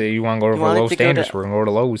 Because you want to go to wanted Low to go standards, to- we're going to go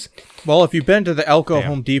to Lowe's. Well, if you've been to the Damn.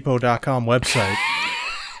 ElcoHomeDepot.com website,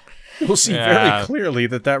 you'll see Yeah. very clearly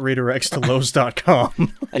that redirects to Lowe's.com.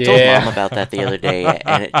 I told Yeah. Mom about that the other day,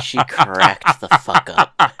 and she cracked the fuck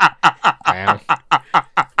up. Wow.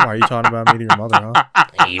 Why are you talking about me to your mother, huh?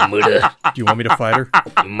 Hey, mother. Do you want me to fight her?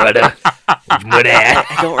 Mother. Mother.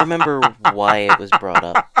 I don't remember why it was brought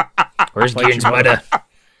up. Where's Fight your Giran's mother? I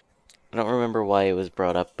don't remember why it was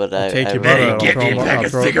brought up, but I Take your remember, mother. I'll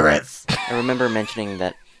throw I remember mentioning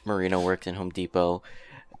that Marino worked in Home Depot,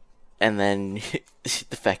 and then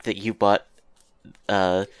the fact that you bought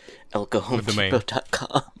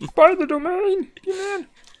ElcoHomeDepot.com. Buy the domain. Yeah.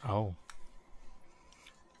 Oh.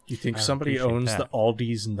 You think I somebody appreciate owns that. the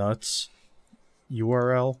Aldi's Nuts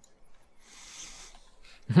URL?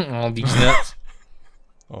 All these nuts.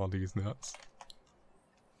 All these nuts.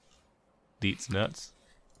 Deets nuts.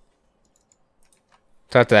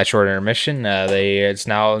 So after that short intermission, it's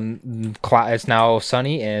now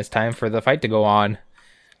sunny and it's time for the fight to go on,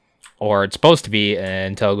 or it's supposed to be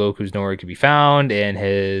until Goku's nowhere to be found, and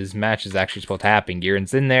his match is actually supposed to happen.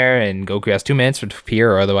 Giran's in there, and Goku has 2 minutes to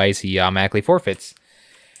appear, or otherwise he automatically forfeits.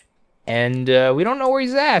 And we don't know where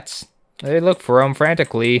he's at. They look for him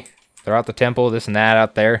frantically. They're out the temple, this and that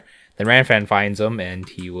out there. Then Ranfan finds him, and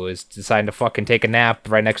he was deciding to fucking take a nap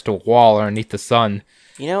right next to a wall underneath the sun.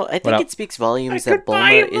 You know, I What think up? it speaks volumes that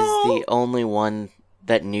Bulma is the only one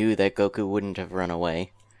that knew that Goku wouldn't have run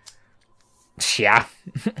away. Yeah.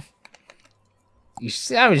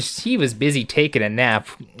 He was busy taking a nap.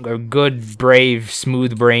 A good, brave,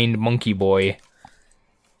 smooth-brained monkey boy.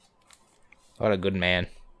 What a good man.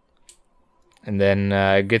 And then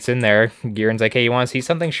gets in there. Giran's like, hey, you want to see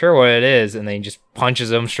something? Sure, what it is. And then he just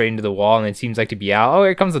punches him straight into the wall, and it seems like to be out. Oh,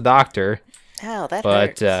 here comes the doctor. Ow, that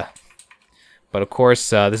But hurts. but of course,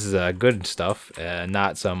 this is good stuff,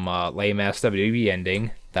 not some lame-ass WWE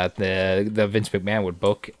ending that the Vince McMahon would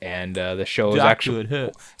book, and the show is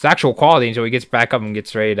it's actual quality until he gets back up and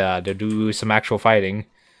gets ready to do some actual fighting.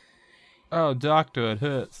 Oh, doctor, it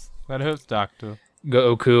hurts. That hurts, doctor.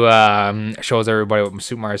 Goku shows everybody what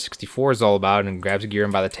Super Mario 64 is all about and grabs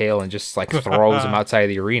Giran by the tail and just like throws him outside of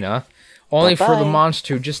the arena, only for the Bye-bye.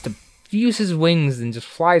 monster just to use his wings and just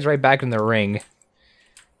flies right back in the ring.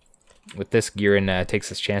 With this, Giran takes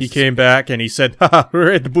his chances. He came back and he said, "Ha,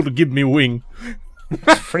 Red Bull, give me wing."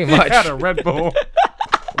 Pretty much. Had a Red Bull.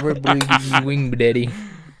 Red Bull, give me wing, daddy.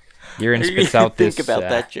 Giran spits out Think this about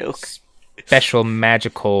that joke. special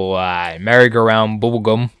magical merry-go-round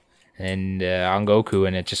bubblegum and on Goku,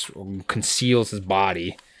 and it just conceals his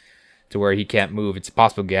body to where he can't move. It's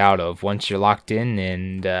impossible to get out of. Once you're locked in,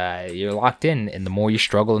 and the more you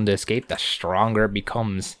struggle to escape, the stronger it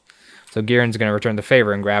becomes. So Giran's gonna return the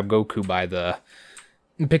favor and grab Goku by the...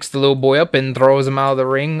 Picks the little boy up and throws him out of the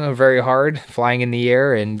ring very hard, flying in the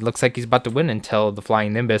air, and looks like he's about to win until the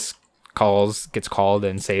flying Nimbus gets called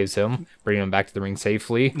and saves him, bringing him back to the ring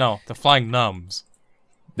safely. No, the flying nuns.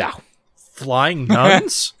 No. Flying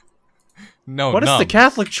nuns? No, What is the nuns.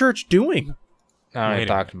 Catholic Church doing? I don't know what Wait you're a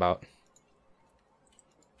talking about.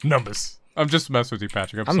 Numbers. I'm just messing with you,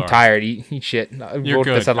 Patrick. I'm sorry. tired. Eat shit. I You're wrote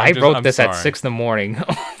good. this, I'm at sorry. 6 in the morning.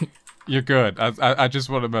 You're good. I just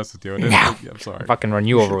want to mess with you. No. I'm sorry. Fucking run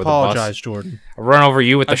you over with a bus. Apologize, Jordan. I'll run over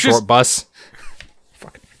you with the short bus.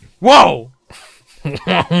 Whoa! You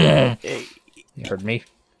heard me.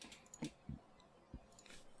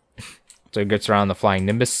 So he gets around the flying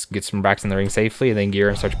Nimbus, gets him back in the ring safely, and then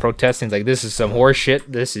Giran starts protesting. He's like, this is some horse shit.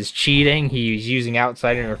 This is cheating. He's using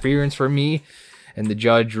outside interference for me. And the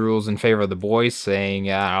judge rules in favor of the boys,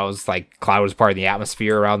 saying, I was like, Cloud was part of the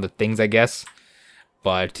atmosphere around the things, I guess.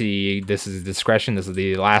 But this is discretion. This is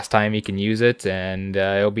the last time he can use it, and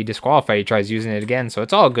he'll be disqualified. He tries using it again, so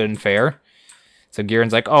it's all good and fair. So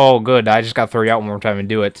Giran's like, oh, good. I just got to throw you out one more time and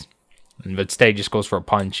do it. But instead, he just goes for a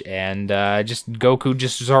punch, and just Goku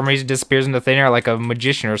just for some reason disappears into thin air like a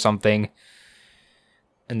magician or something.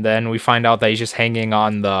 And then we find out that he's just hanging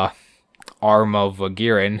on the arm of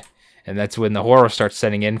Giran, and that's when the horror starts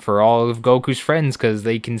setting in for all of Goku's friends, because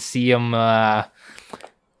they can see him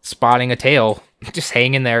spotting a tail, just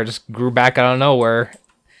hanging there, just grew back out of nowhere.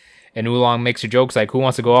 And Oolong makes a joke like, who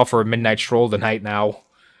wants to go out for a midnight stroll tonight now?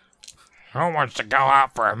 Who wants to go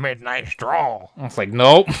out for a midnight stroll? I was like,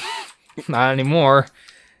 nope. Not anymore.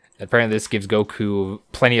 Apparently this gives Goku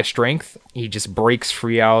plenty of strength. He just breaks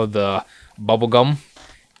free out of the bubblegum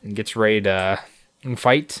and gets ready to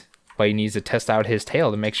fight. But he needs to test out his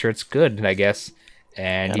tail to make sure it's good, I guess.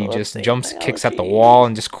 And he just jumps, kicks at the wall,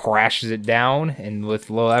 and just crashes it down. And with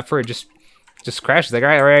low effort, it just crashes. Like, all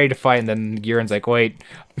right, ready to fight. And then Giran's like, wait.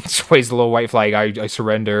 Just waves the little white flag. I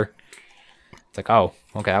surrender. It's like, oh,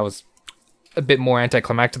 okay, that was a bit more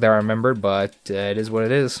anticlimactic than I remembered, but it is what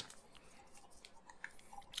it is.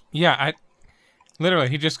 Yeah, literally,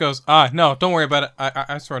 he just goes, no, don't worry about it.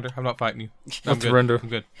 I surrender. I'm not fighting you. I'm good. Surrender. I'm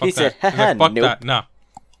good. He Fuck said, that. He's like, fuck nope. that. No.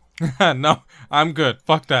 No, I'm good.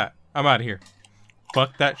 Fuck that. I'm out of here.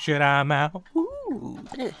 Fuck that shit. I'm out. Ooh.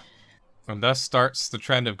 And thus starts the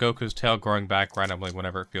trend of Goku's tail growing back randomly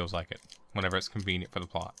whenever it feels like it. Whenever it's convenient for the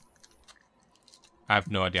plot. I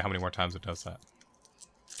have no idea how many more times it does that.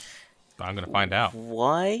 But I'm going to find out.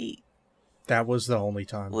 Why? That was the only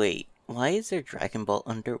time. Wait, why is there Dragon Ball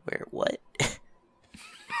underwear? What?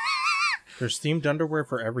 There's themed underwear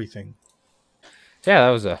for everything. Yeah,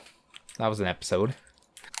 that was an episode.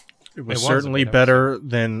 It was a certainly good better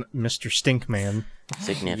than Mr. Stinkman.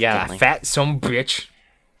 Significantly. Yeah, that fat some bitch.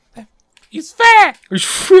 He's fat! He's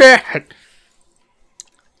fat!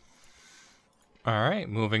 Alright,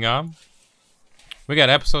 moving on. We got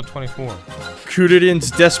episode 24.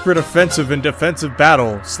 Kudirin's desperate offensive and defensive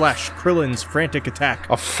battle / Krillin's frantic attack.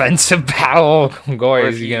 Offensive battle. Goy,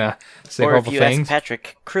 is he gonna say Or if horrible you things? ask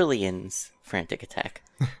Patrick, Krillian's frantic attack.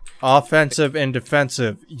 Offensive and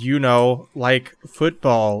defensive, like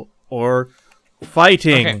football or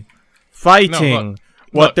fighting. Okay. Fighting. No,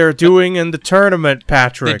 what look, they're doing in the tournament,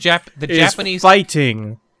 Patrick. The is Japanese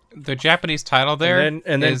fighting. The Japanese title there And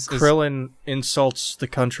then is Krillin insults the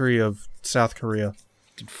country of South Korea.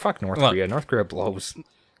 Dude, fuck North Look. Korea. North Korea blows.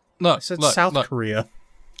 look, I said look, South look, Korea.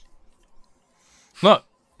 Look,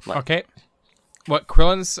 okay. What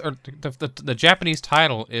Krillin's or the Japanese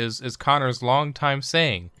title is Connor's longtime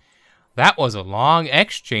saying. That was a long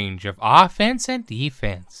exchange of offense and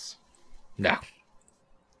defense. No.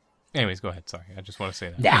 Anyways, go ahead. Sorry, I just want to say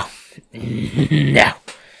that. No. No.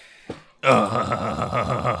 We're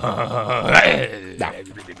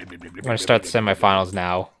going to start the semifinals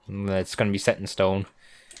now. It's going to be set in stone.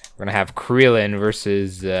 We're going to have Krillin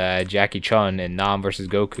versus Jackie Chun and Nam versus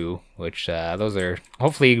Goku, which those are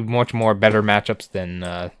hopefully much more better matchups than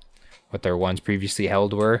what their ones previously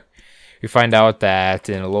held were. We find out that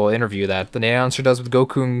in a little interview that the announcer does with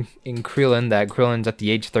Goku and Krillin, that Krillin's at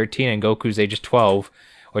the age of 13 and Goku's age of 12,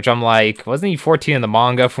 which I'm like, wasn't he 14 in the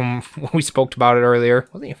manga from when we spoke about it earlier?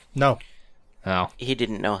 Wasn't he? No. Oh. He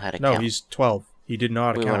didn't know how to No, count. he's 12. He didn't know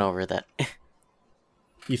how to We count. went over that.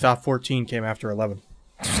 He thought 14 came after 11.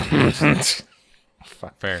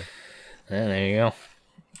 Fuck. Fair. Yeah, there you go.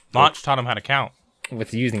 Launch taught him how to count.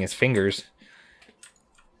 With using his fingers.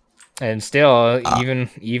 And still,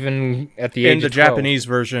 even at the age In the of 12, Japanese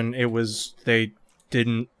version, it was they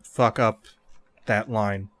didn't fuck up that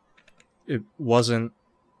line. It wasn't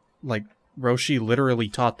like Roshi literally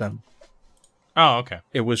taught them. Oh, okay.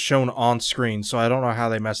 It was shown on screen, so I don't know how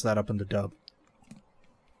they messed that up in the dub.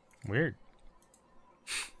 Weird.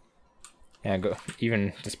 Yeah,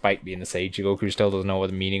 even despite being the sage, Goku still doesn't know what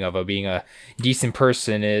the meaning of being a decent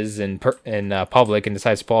person is in public, and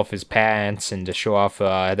decides to pull off his pants and to show off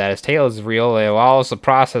that his tail is real, while it's the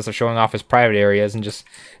process of showing off his private areas and just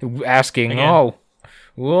asking, Again. "Oh,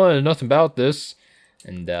 well, there's nothing about this,"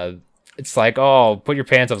 and it's like, "Oh, put your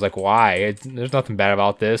pants up." I was like, "Why? There's nothing bad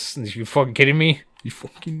about this." Are you fucking kidding me? You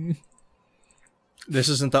fucking. This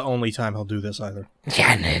isn't the only time he'll do this either.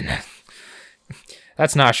 Yeah, man.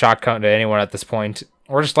 That's not a shock to anyone at this point.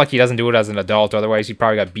 We're just lucky he doesn't do it as an adult. Otherwise, he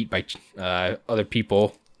probably got beat by other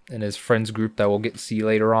people in his friends group that we'll get to see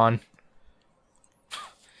later on.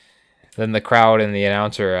 Then the crowd and the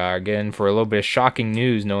announcer are getting for a little bit of shocking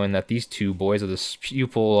news, knowing that these two boys are the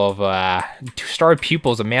star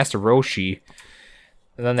pupils of Master Roshi.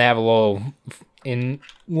 And then they have a little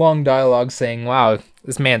long dialogue saying, "Wow,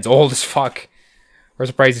 this man's old as fuck. We're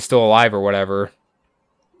surprised he's still alive," or whatever.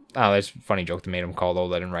 Oh, there's a funny joke that made him call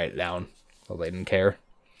old. I didn't write it down. So they didn't care.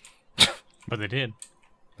 But they did.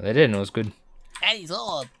 But they did, and it was good. Daddy's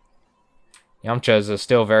old. Yamcha's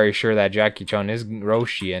still very sure that Jackie-chan is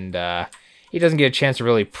Roshi, and he doesn't get a chance to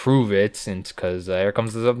really prove it, because here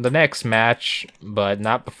comes the next match, but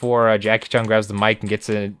not before Jackie-chan grabs the mic and gets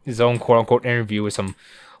his own quote-unquote interview with some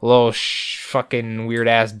little fucking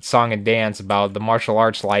weird-ass song and dance about the martial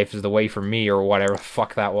arts life is the way for me, or whatever the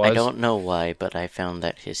fuck that was. I don't know why, but I found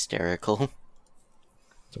that hysterical.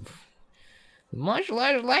 The martial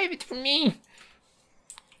arts life is for me.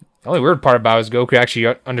 The only weird part about it is Goku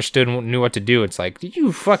actually understood and knew what to do. It's like, did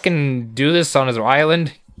you fucking do this on his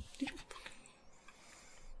island?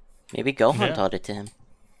 Maybe Gohan Yeah. taught it to him.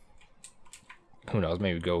 Who knows?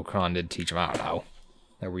 Maybe Goku did teach him. I don't know.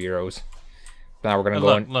 They're weirdos. Now we're gonna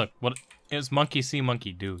go in. Look, what is monkey see,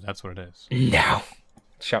 monkey do? That's what it is. No.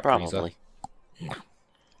 Shut Probably.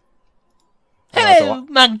 Hello,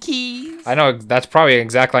 monkeys. I know that's probably an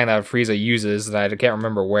exact line that Frieza uses, and I can't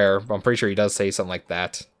remember where, but I'm pretty sure he does say something like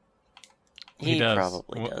that. He does.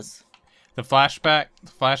 probably Well, does. The flashback,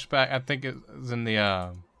 I think is in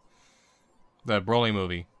the Broly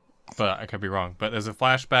movie, but I could be wrong. But there's a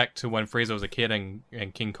flashback to when Frieza was a kid and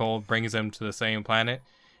King Cold brings him to the same planet.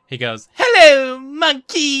 He goes, Hello,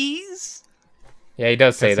 monkeys. Yeah, he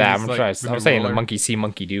does say Because that. he's, I'm like, saying the ruler. monkey see,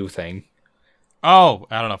 monkey do thing. "Oh,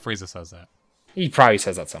 I don't know." Frieza says that. He probably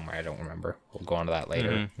says that somewhere. I don't remember. We'll go on to that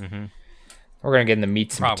later. Mm-hmm. We're gonna get in the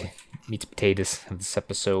meats and Probably. meats and potatoes of this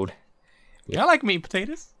episode. Yeah, I like meat and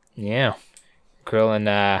potatoes. Yeah,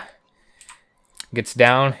 Krillin gets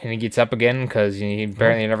down and he gets up again because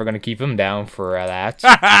apparently you're never gonna keep him down for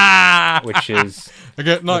that, which is I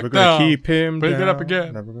get Never knocked gonna down. keep him Pick down. it up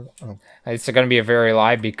again. Never gonna, oh. it's gonna be a very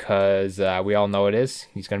lie because we all know it is.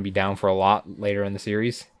 He's gonna be down for a lot later in the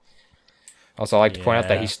series. Also, I like to point out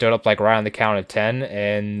that he Yeah. stood up like right on the count of 10,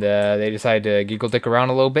 and they decided to giggle dick around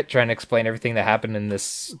a little bit, trying to explain everything that happened in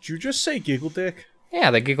this. Did you just say giggle dick?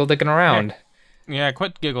 Yeah, they giggle dicking around. Yeah,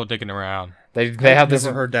 quit giggle dicking around. They have this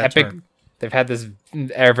never heard that epic. term. They've had this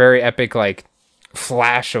very epic like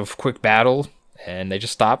flash of quick battle, and they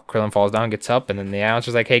just stop. Krillin falls down, gets up, and then the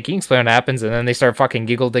announcer's like, "Hey, can you explain what happens?" And then they start fucking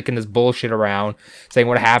giggle dicking this bullshit around, saying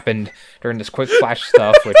what happened during this quick flash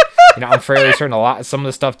stuff. Which I'm fairly certain some of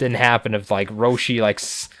the stuff didn't happen. Of like Roshi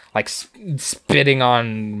spitting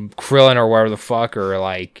on Krillin or whatever the fuck, or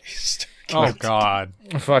like Oh God,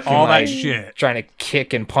 fucking all that like, shit. trying to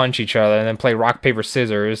kick and punch each other and then play rock paper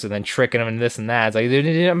scissors and then tricking them and this and that. It's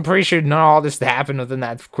like, I'm pretty sure not all this happened within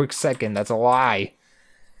that quick second. That's a lie.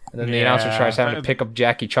 And then the announcer Yeah, tries having to pick up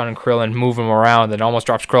Jackie Chan and Krillin, move him around, and almost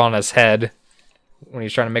drops Krillin on his head when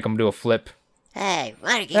he's trying to make him do a flip. Hey,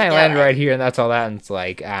 what are you And I doing? landed right here, and that's all that. And it's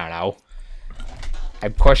like, I don't know.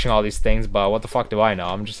 I'm questioning all these things, but what the fuck do I know?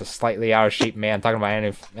 I'm just a slightly out of shape man talking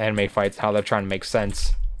about anime fights, how they're trying to make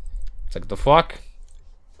sense. It's like, the fuck?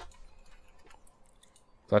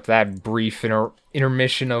 So after that brief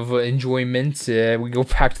intermission of enjoyment, we go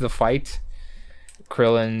back to the fight.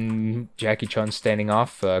 Krillin, Jackie Chun standing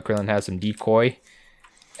off. Krillin has some decoy.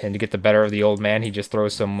 And to get the better of the old man, he just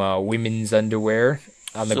throws some women's underwear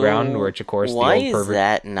on the ground, which, of course, the why old is pervert...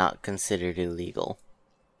 that not considered illegal?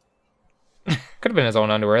 Could have been his own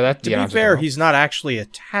underwear. That To be fair, he's not actually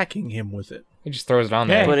attacking him with it. he just throws it on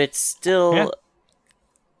Yeah. there. But it's still Yeah.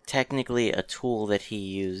 technically a tool that he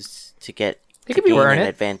used to get He could be gain wearing an it.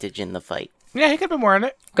 advantage in the fight. Yeah, he could have been wearing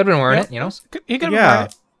it. Could have been wearing Yeah. it, you know. He could have Yeah.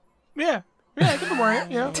 been wearing it. Yeah, he could have been wearing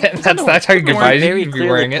it. You know. that's how you get by. He You very could be clearly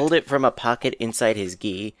wearing it. pulled it from a pocket inside his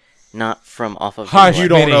gi, not from off of Hush, his You leg.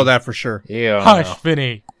 don't Vinny. know that for sure. Yeah. Hush,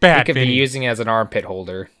 Vinny. He Bad could Vinny. be using it as an armpit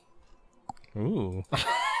holder. Ooh.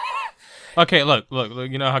 Okay, look.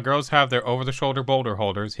 You know how girls have their over-the-shoulder boulder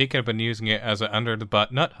holders? He could have been using it as an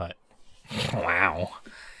under-the-butt nut hut. Wow.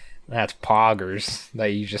 That's poggers that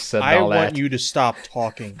you just said I all that. want you to stop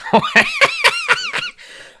talking.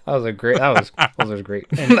 That was a great. Those are great.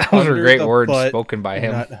 Those are great words butt spoken by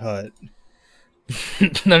him. Nut hut.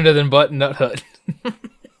 None other than butt nut hut.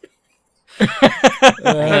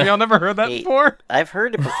 Have y'all never heard that Hey, before? I've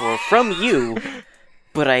heard it before from you,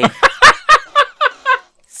 but I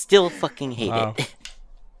still fucking hate Wow. it.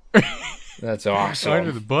 That's Under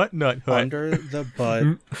awesome. the butt nut hut. Under the butt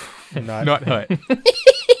nut. Nut hut.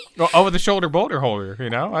 Over the shoulder boulder holder. You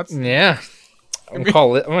know that's. Yeah. I'm gonna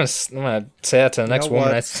call it. I'm gonna say that to the next know woman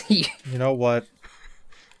what? I see. You know what?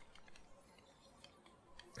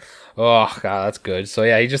 Oh god, that's good. So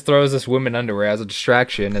yeah, he just throws this women underwear as a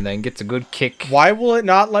distraction, and then gets a good kick. Why will it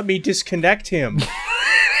not let me disconnect him?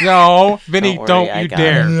 No, Vinny, Don't don't, worry, I you got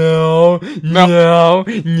dare. No,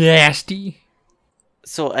 nasty.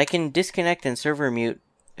 So I can disconnect and server mute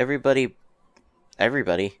everybody.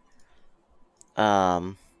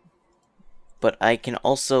 But I can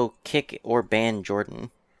also kick or ban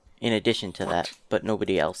Jordan in addition to that, but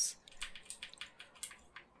nobody else.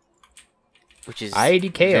 Which is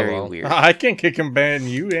IDK very alone. weird. I can kick and ban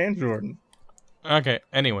you and Jordan. Okay.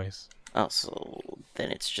 Anyways, Oh, so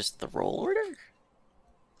then it's just the roll order?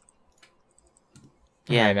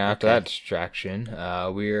 Yeah, and after okay. that distraction,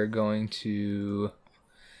 we're going to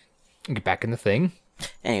get back in the thing.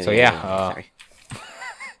 Anyway, So, yeah, sorry.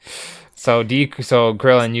 So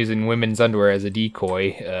Krillin using women's underwear as a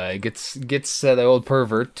decoy gets the old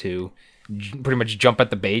pervert to pretty much jump at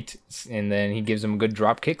the bait, and then he gives him a good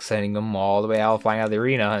drop kick, sending him all the way out, flying out of the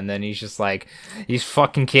arena. And then he's just like, "These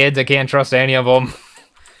fucking kids, I can't trust any of them."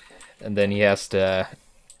 And then he has to.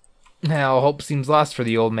 Now hope seems lost for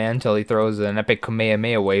the old man until he throws an epic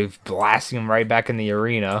Kamehameha wave, blasting him right back in the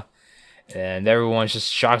arena. And everyone's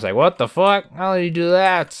just shocked, like, "What the fuck? How did he do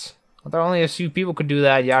that? I thought only a few people could do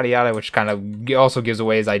that." Yada yada, which kind of also gives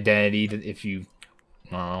away his identity if you.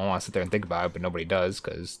 I don't want to sit there and think about it, but nobody does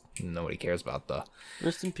because nobody cares about the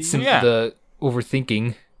Rest in peace. Yeah. the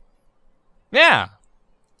overthinking. yeah.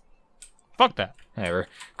 Fuck that. However,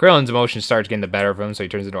 Krillin's emotion starts getting the better of him, so he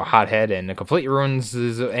turns into a hothead and completely ruins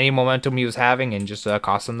any momentum he was having and just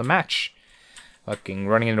costs him the match. Fucking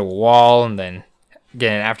running into a wall and then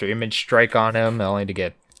getting an after image strike on him, only to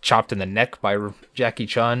get chopped in the neck by Jackie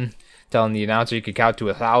Chun, telling the announcer he could count to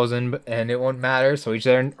 1,000 and it won't matter. So he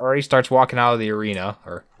already starts walking out of the arena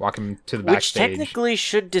or walking to the Which backstage. technically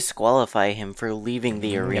should disqualify him for leaving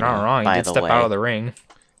the arena. You're not wrong. He by did the step way. out of the ring.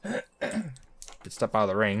 Did step out of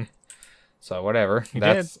the ring. So whatever.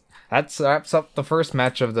 That wraps up the first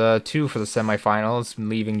match of the two for the semifinals,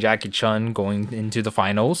 leaving Jackie Chun going into the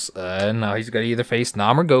finals. Now he's got to either face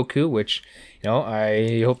Nam or Goku, which,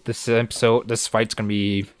 I hope this fight's gonna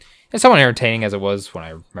be somewhat entertaining as it was when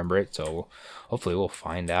I remember it. So hopefully we'll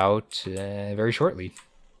find out very shortly.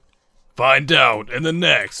 Find out in the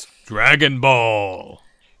next Dragon Ball.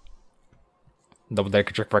 Double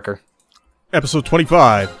Decker Trick Breaker. Episode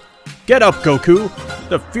 25. Get up, Goku!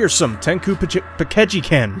 The fearsome Tenku Pakeji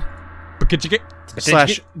Ken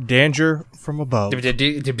 / Danger from above. The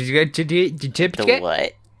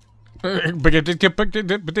what? The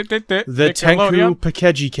Tenku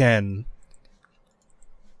Pakeji Ken.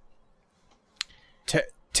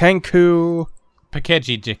 Tenku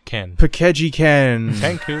Pakeji Ken. Pakeji Ken.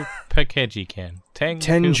 Tenku Pakeji Ken.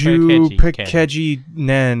 Tenju Pakeji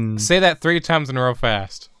Nen. Say that 3 times in a row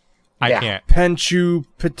fast. I Yeah. can't. Penchu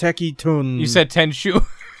Pateki Tun. You said Tenshu.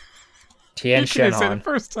 Tien You could have said Shenhan. it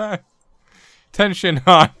first time. Tenshin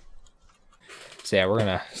Han. So yeah, we're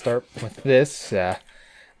gonna start with this. And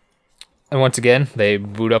once again, they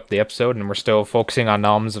boot up the episode, and we're still focusing on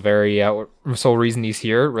Nam's very sole reason he's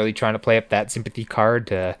here, really trying to play up that sympathy card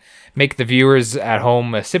to make the viewers at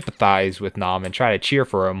home sympathize with Nam and try to cheer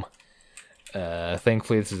for him.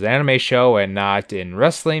 Thankfully, this is an anime show and not in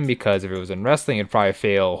wrestling, because if it was in wrestling, it'd probably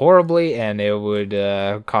fail horribly, and it would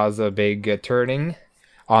cause a big turning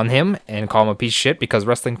on him and call him a piece of shit, because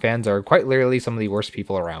wrestling fans are quite literally some of the worst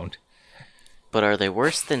people around. But are they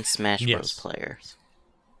worse than Smash Bros. Yes. Players?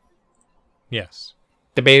 Yes.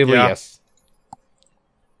 Debatably, Yeah. yes.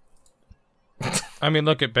 I mean,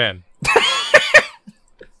 look at Ben.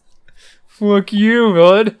 Fuck you,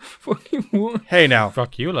 bud. Fuck you. Hey now,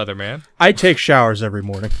 Fuck you, Leatherman. I take showers every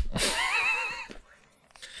morning.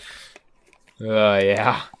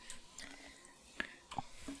 Yeah.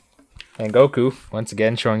 And Goku, once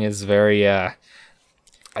again, showing his very, of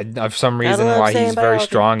some reason, love why he's saying very about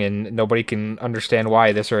strong, and nobody can understand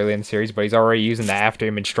why this early in the series, but he's already using the after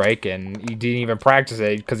image strike, and he didn't even practice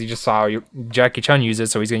it, because he just saw Jackie Chun use it,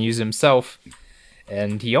 so he's going to use it himself.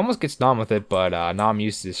 And he almost gets Nam with it, but Nam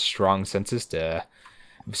used his strong senses to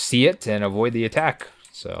see it and avoid the attack.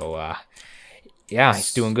 So, yeah,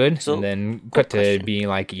 he's doing good. So, and then quick cut to question. being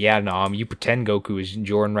like, yeah, Nam, you pretend Goku is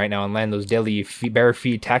Jordan right now and land those deadly bare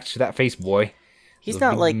feet attached to that face, boy. He's Those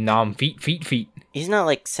not big like Nam feet. he's not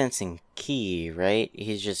like sensing ki, right?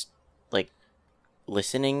 He's just like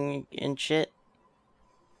listening and shit.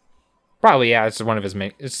 Probably, yeah, it's one of his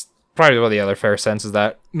main. It's probably one of the other fair senses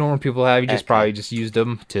that normal people have. He just Okay. probably just used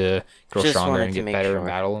them to grow Just stronger wanted and to get make better in sure.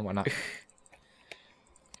 battle and whatnot.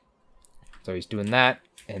 So he's doing that,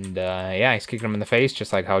 and yeah, he's kicking him in the face,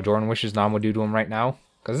 just like how Jordan wishes Nam would do to him right now.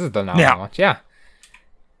 Because this is the Nam Yeah. launch, yeah.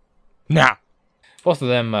 Nah. Both of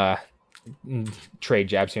them trade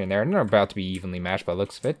jabs here and there, and they're about to be evenly matched by the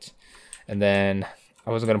looks of it. And then I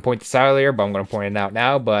wasn't going to point this out earlier, but I'm going to point it out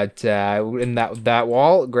now. But in that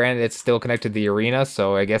wall, granted, it's still connected to the arena,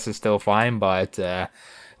 so I guess it's still fine. But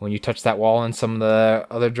when you touch that wall in some of the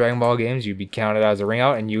other Dragon Ball games, you'd be counted as a ring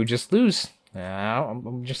out, and you would just lose.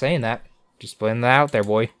 I'm just saying that. Just putting that out there,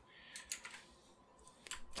 boy.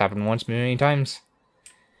 It's happened once many times.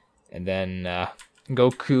 And then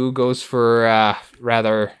Goku goes for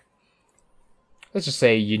rather, let's just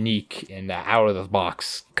say, unique and out of the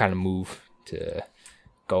box kind of move to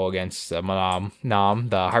go against Nam,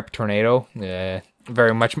 the Hyper Tornado.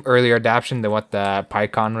 Very much earlier adaptation than what the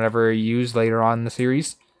Pycon would ever use later on in the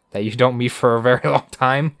series that you don't meet for a very long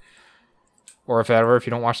time, or if you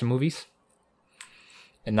don't watch the movies.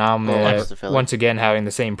 And Nam watch the filler. once again having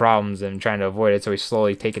the same problems and trying to avoid it, so he's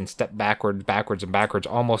slowly taking step backwards,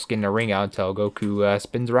 almost getting a ring out until Goku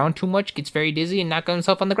spins around too much, gets very dizzy, and knocks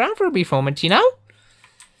himself on the ground for a brief moment, you know?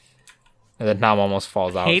 And then Nam almost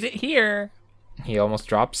falls out. Hate it here. He almost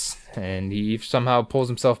drops, and he somehow pulls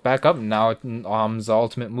himself back up, and now Nam's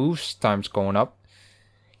ultimate move, time's going up.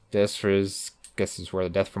 This for his, guess is where the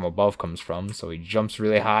death from above comes from, so he jumps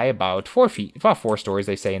really high, about 4 feet, about 4 stories,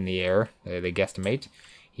 they say, in the air, they guesstimate.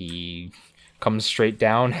 He comes straight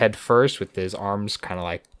down, head first, with his arms kind of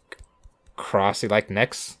like crossy like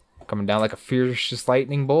necks, coming down like a fierce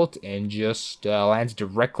lightning bolt, and just lands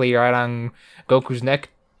directly right on Goku's neck,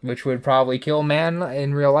 which would probably kill a man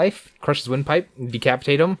in real life. Crush his windpipe,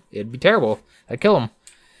 decapitate him. It'd be terrible. I'd kill him.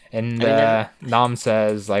 And Nam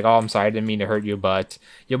says, like, oh, I'm sorry, I didn't mean to hurt you, but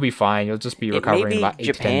you'll be fine. You'll just be recovering in about 8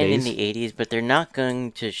 to 10 Japan days. in the 80s, but they're not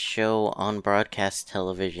going to show on broadcast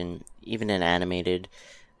television, even an animated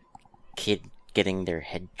kid getting their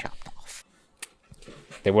head chopped off.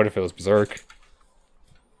 They would if it was Berserk.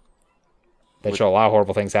 They'd show a lot of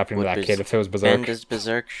horrible things happening to that kid if it was Berserk. And does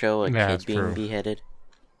Berserk show a Yeah, kid it's being true. beheaded?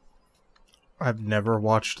 I've never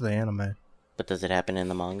watched the anime. But does it happen in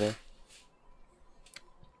the manga?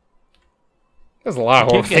 There's a lot of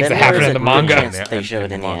horrible things Then that there happen is in a the good manga. chance Yeah, they in show it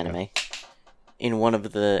the in the manga. anime. In one of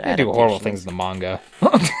the They do horrible things adaptations. in the manga.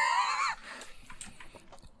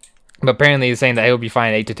 But apparently he's saying that he'll be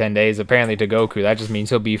fine in 8 to 10 days. Apparently to Goku, that just means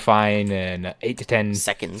he'll be fine in 8 to 10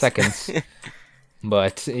 Seconds.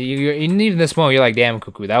 But you need in this moment, you're like, damn,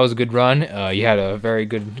 Goku, that was a good run. You had a very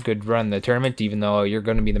good run in the tournament, even though you're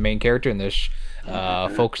going to be the main character, and this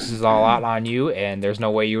focuses a lot on you, and there's no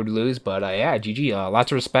way you would lose. But yeah, GG,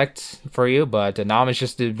 lots of respect for you, but Nam is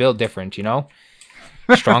just built different, you know?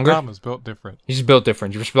 Stronger. Tom is built different. He's just built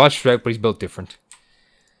different. Lots of respect, but he's built different.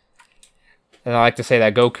 And I like to say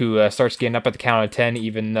that Goku starts getting up at the count of 10,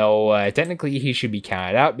 even though technically he should be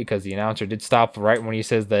counted out because the announcer did stop right when he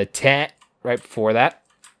says the 10 right before that,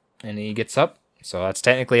 and he gets up. So that's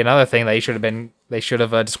technically another thing that they should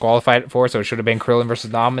have disqualified it for. So it should have been Krillin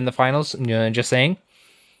versus Nam in the finals. Just saying,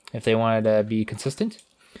 if they wanted to be consistent.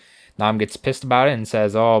 Nam gets pissed about it and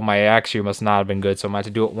says, "Oh, my action must not have been good, so I'm going to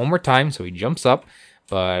have to do it one more time." So he jumps up.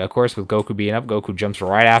 But, of course, with Goku being up, Goku jumps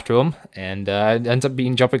right after him and ends up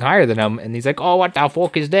jumping higher than him. And he's like, oh, what the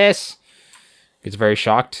fuck is this? Gets very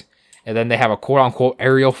shocked. And then they have a quote-unquote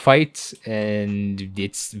aerial fight, and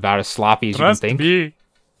it's about as sloppy as you can think. me.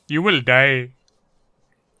 You will die.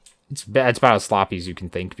 It's about as sloppy as you can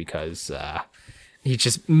think because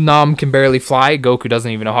Nam can barely fly. Goku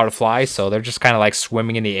doesn't even know how to fly, so they're just kind of like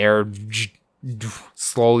swimming in the air,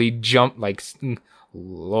 slowly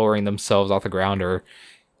lowering themselves off the ground or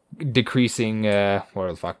decreasing what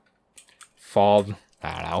the fuck, fall,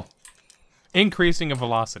 I don't know. Increasing of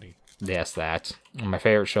velocity. Yes, that. My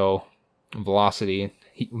favorite show, Velocity,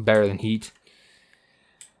 better than Heat.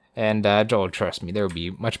 And Joel, trust me, there will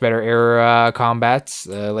be much better air combats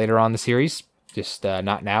later on in the series, just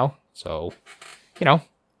not now. So, it'll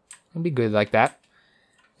be good like that.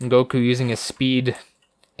 And Goku using his speed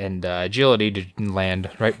and agility to land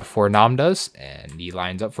right before Nam does, and he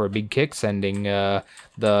lines up for a big kick, sending the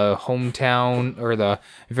hometown or the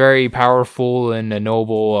very powerful and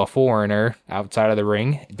noble foreigner outside of the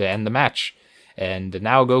ring to end the match. And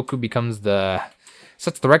now Goku becomes the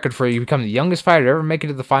sets the record for you become the youngest fighter to ever make it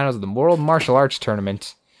to the finals of the World Martial Arts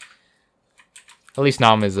Tournament. At least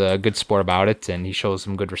Nam is a good sport about it, and he shows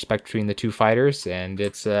some good respect between the two fighters, and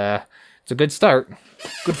it's a good start.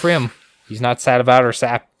 Good for him. He's not sad about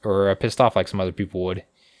it or pissed off like some other people would.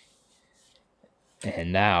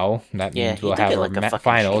 And now, that means we'll have our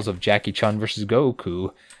finals of Jackie Chun versus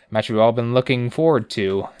Goku. Match we've all been looking forward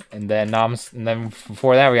to. And then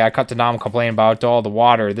before that, we got cut to Nam complaining about all the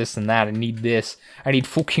water, this and that. I need this. I need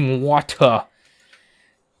fucking water.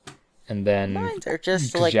 And then Mine are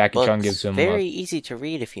just like Jackie books. Chun gives him Very easy to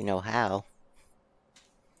read if you know how.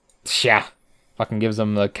 Yeah. Fucking gives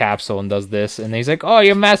him the capsule and does this. And then he's like, oh,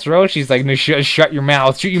 you're Master Roshi's like, no, shut your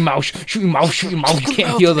mouth. Shut your mouth. Shut your mouth. Shut your mouth. You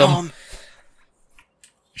can't heal them.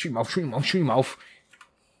 Shut your mouth. Shut your mouth. Shut your mouth.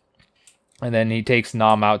 And then he takes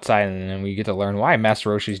Nam outside, and then we get to learn why Master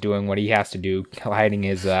Roshi's doing what he has to do, hiding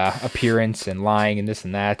his appearance and lying and this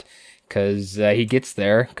and that. Because he gets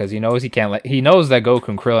there, because he knows he can't he knows that Goku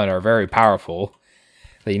and Krillin are very powerful.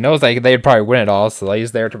 He knows that they'd probably win it all, so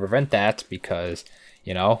he's there to prevent that, because,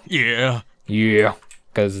 you know. Yeah. Yeah.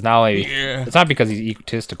 Because not only, it's not because he's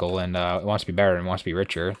egotistical and wants to be better and wants to be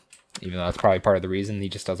richer, even though that's probably part of the reason he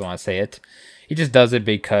just doesn't want to say it. He just does it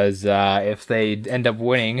because if they end up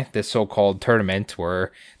winning this so-called tournament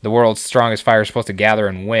where the world's strongest fighter is supposed to gather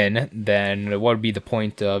and win, then what would be the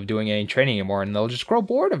point of doing any training anymore? And they'll just grow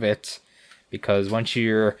bored of it. Because once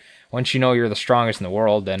you know you're the strongest in the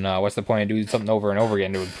world, then what's the point of doing something over and over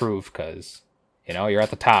again to improve? Because, you know, you're at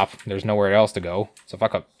the top. There's nowhere else to go. So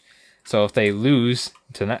fuck up. So if they lose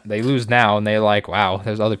now, and they're like, wow,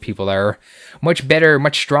 there's other people that are much better,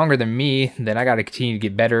 much stronger than me, then I got to continue to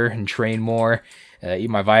get better and train more, eat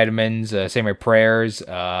my vitamins, say my prayers,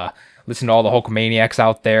 listen to all the Hulkamaniacs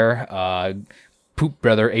out there, Poop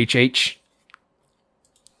Brother HH.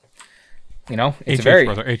 You know, it's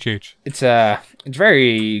It's a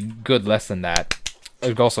very good lesson that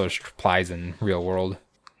it also applies in real world,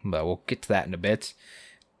 but we'll get to that in a bit.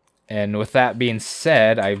 And with that being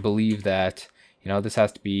said, I believe that, you know, this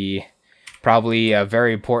has to be probably a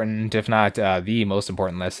very important, if not the most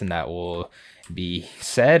important lesson that will be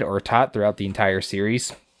said or taught throughout the entire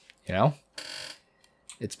series. You know,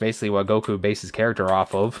 it's basically what Goku based his character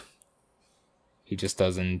off of. He just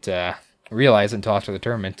doesn't realize it until after the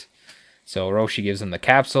tournament. So Roshi gives him the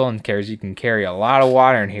capsule and you can carry a lot of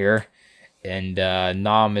water in here. And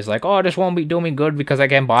Nam is like, oh, this won't be doing me good because I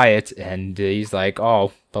can't buy it. And he's like,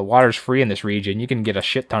 oh, the water's free in this region. You can get a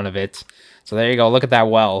shit ton of it. So there you go. Look at that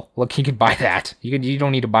well. Look, you can buy that. You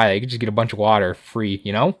don't need to buy that. You can just get a bunch of water free,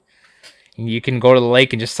 you know? You can go to the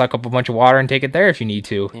lake and just suck up a bunch of water and take it there if you need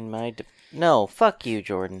to. No, fuck you,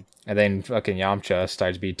 Jordan. And then fucking Yamcha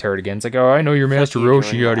starts to be a turd again. It's like, oh, I know you're Master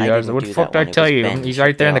Roshi, yada yada. What the fuck did I tell you? He's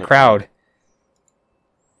right there in the crowd.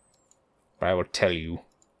 But I will tell you.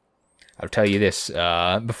 I'll tell you this,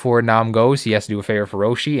 before Nam goes, he has to do a favor for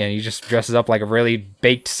Roshi, and he just dresses up like a really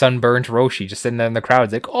baked, sunburnt Roshi, just sitting there in the crowd.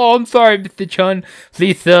 He's like, oh, I'm sorry, Mr. Chun.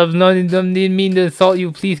 Please, didn't mean to insult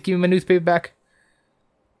you. Please give me my newspaper back.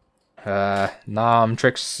 Nam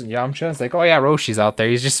tricks Yamcha. It's like, oh yeah, Roshi's out there.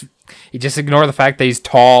 You just ignore the fact that he's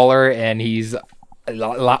taller, and he's a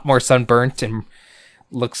lot more sunburnt, and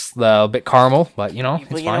looks a bit caramel, but, you know,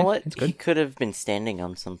 it's fine. You know what? It's good. He could have been standing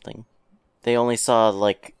on something. They only saw,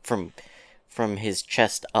 like, from his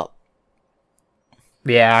chest up.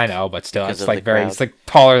 Yeah, I know, but still, it's like it's like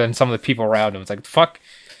taller than some of the people around him. It's like, fuck.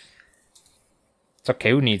 It's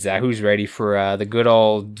okay, who needs that? Who's ready for the good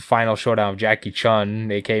old final showdown of Jackie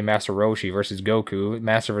Chun, aka Master Roshi versus Goku,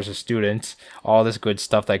 Master versus students, all this good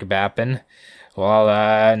stuff that could happen?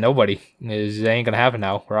 Well, nobody. It ain't gonna happen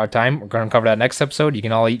now. We're out of time. We're gonna cover that next episode. You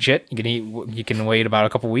can all eat shit. You can wait about a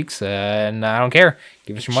couple weeks, and I don't care.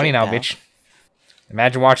 Give us your money now, bitch.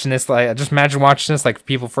 Imagine watching this like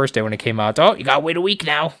people first day when it came out. Oh, you gotta wait a week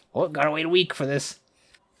now. Oh, gotta wait a week for this.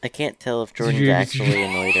 I can't tell if Jordan's actually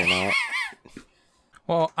annoyed or not.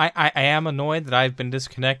 Well, I am annoyed that I've been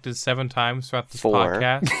disconnected 7 times throughout this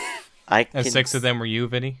podcast. And 6 of them were you,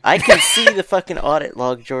 Vinny. I can see the fucking audit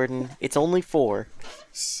log, Jordan. It's only 4.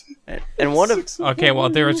 And one of... Okay, well,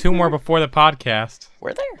 there were 2 more before the podcast.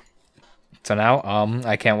 Were there? So now,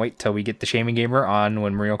 I can't wait till we get the Shaming Gamer on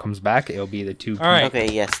when Mario comes back. It'll be the 2. All right.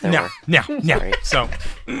 Okay, yes, there were. No. Right.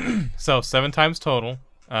 So 7 times total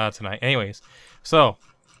tonight. Anyways, so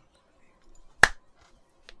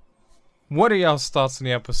what are y'all's thoughts on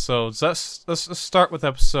the episodes? Let's start with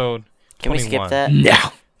episode 21. Can we skip that? No.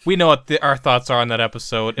 We know what our thoughts are on that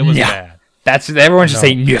episode. It was bad. That's everyone should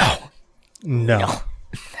say no. No.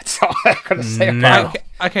 That's all I'm gonna say about it.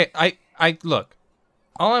 Okay, I look.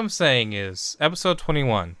 All I'm saying is episode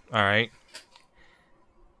 21. All right.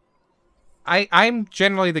 I'm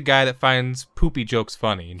generally the guy that finds poopy jokes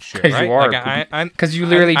funny and shit, 'Cause right? you are. Like, Because you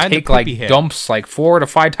literally I'm the take like poopy head. dumps like 4 to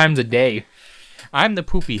 5 times a day. I'm the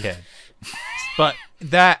poopy head. But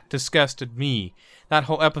that disgusted me. That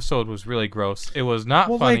whole episode was really gross. It was not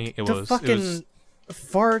funny. Like, It the was fucking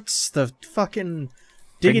farts, the fucking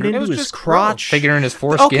digging It into was his just crotch. Figuring his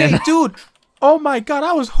foreskin. Okay, dude. Oh my god,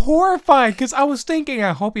 I was horrified because I was thinking,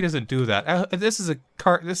 I hope he doesn't do that. This is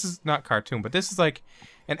This is not cartoon, but this is like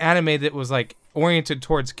an anime that was like oriented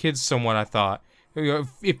towards kids. Somewhat, I thought.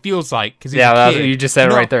 It feels like because You just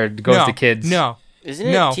said it right there. It goes to kids. No, Isn't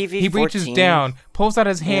it no. TV He reaches 14 down, pulls out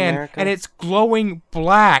his in hand, America? and it's glowing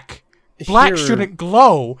black. Black Here- shouldn't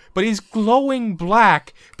glow, but he's glowing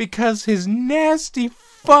black because his nasty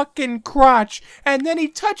fucking crotch, and then he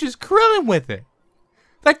touches Krillin with it.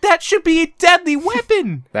 Like, that should be a deadly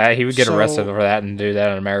weapon. That he would get So- arrested for that and do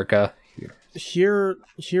that in America. Here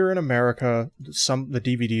in America, the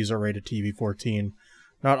DVDs are rated TV-14.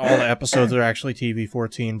 Not all the episodes are actually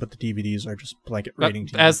TV-14, but the DVDs are just blanket rating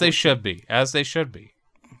TV-14. As they should be. As they should be.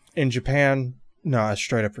 In Japan, no, it's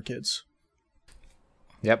straight up for kids.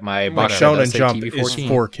 Yep, my Like box Whatever, Shonen does say Jump TV is 14.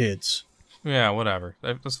 for kids. Yeah, whatever.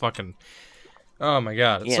 That's fucking... Oh my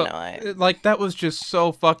god. You So, know, like, that was just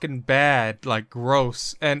so fucking bad. Like,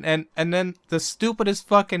 gross. And then the stupidest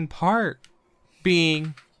fucking part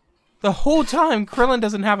being... The whole time, Krillin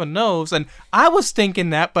doesn't have a nose, and I was thinking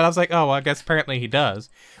that, but I was like, oh, well, I guess apparently he does.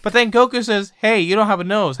 But then Goku says, hey, you don't have a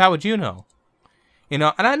nose, how would you know? You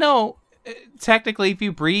know, and I know, technically, if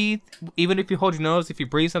you breathe, even if you hold your nose, if you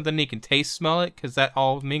breathe something, you can taste, smell it, because that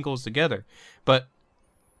all mingles together. But,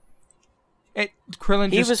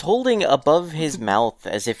 Krillin He just... was holding above his mouth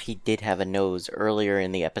as if he did have a nose earlier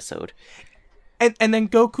in the episode. And then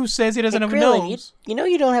Goku says he doesn't have a Krillin, nose. you know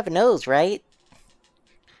you don't have a nose, right?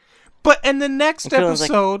 But in the next And Krillin's like,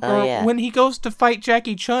 episode, "Oh, or yeah." when he goes to fight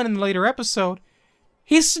Jackie Chun in the later episode,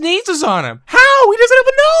 he sneezes on him. How? He doesn't have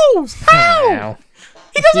a nose. How? Wow.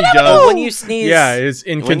 He doesn't He have does. a nose. When you sneeze, Yeah, it's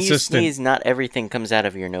when you inconsistent. sneeze, not everything comes out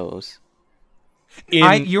of your nose.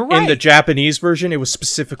 You're In the right. Japanese version, it was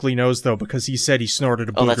specifically nose, though, because he said he snorted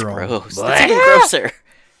a booger Oh, that's on him. gross. Blech. That's even Yeah. grosser.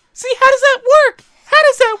 See, how does that work? How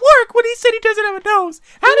does that work when he said he doesn't have a nose?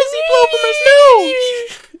 How does he blow from his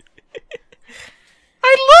nose?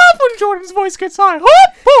 I love when Jordan's voice gets high.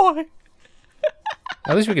 Oh, boy.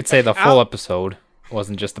 At least we could say the full episode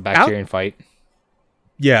wasn't just the Bacterian fight.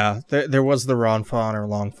 Yeah, there was the Ronfon or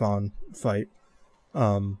Longfon fight.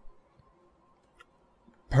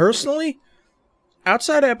 Personally,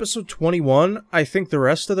 outside of episode 21, I think the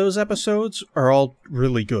rest of those episodes are all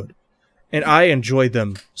really good. And I enjoyed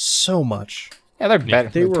them so much. Yeah, they're better.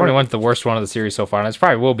 they were- 21's the worst one of the series so far, and it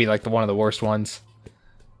probably will be like one of the worst ones.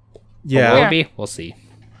 Yeah. Will it be? We'll see.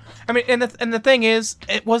 I mean, and the thing is,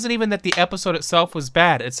 it wasn't even that the episode itself was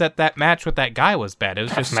bad. It's that match with that guy was bad. It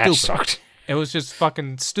was just That match stupid. sucked. It was just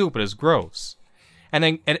fucking stupid. It's gross. And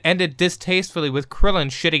then it ended distastefully with Krillin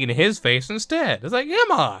shitting in his face instead. It's like,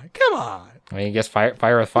 come on. I mean, he gets fire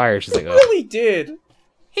with fire. She's like, oh. really did.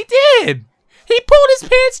 He did. He pulled his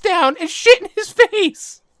pants down and shit in his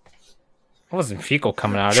face. It wasn't fecal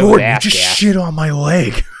coming out. Jordan, it you was ass just gas. shit on my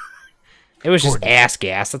leg. It was just ass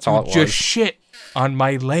gas. That's all it was. Just shit on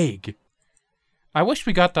my leg. I wish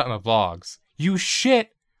we got that on the vlogs. You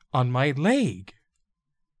shit on my leg.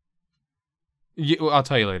 I'll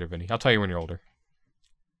tell you later, Vinny. I'll tell you when you're older.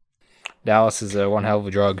 Dallas is one hell of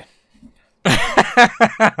a drug.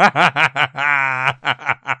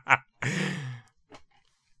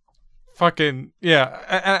 Fucking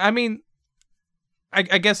yeah. I mean, I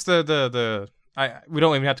guess we don't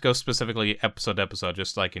even have to go specifically episode to episode,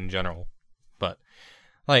 just like in general. But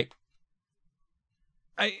like,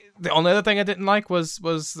 the only other thing I didn't like was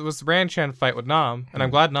the Ranchan fight with Nam, and I'm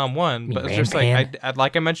glad Nam won. But it's just like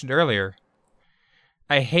like I mentioned earlier,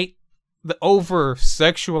 I hate the over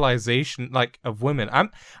sexualization like of women.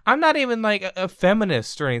 I'm not even like a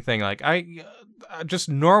feminist or anything. Like I just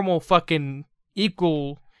normal fucking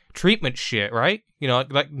equal treatment shit, right? You know,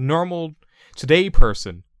 like normal today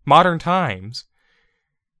person, modern times.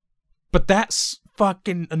 But that's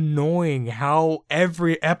fucking annoying how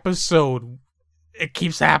every episode it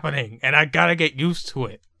keeps happening, and I gotta get used to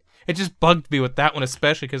it. It just bugged me with that one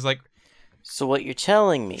especially because like So what you're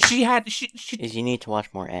telling me she is you need to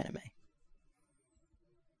watch more anime.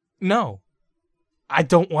 no, I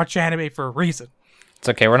don't watch anime for a reason. It's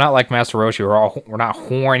okay. We're not like Master Roshi. We're not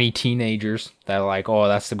horny teenagers that are like, oh,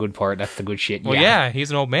 that's the good part. That's the good shit. Well, yeah, he's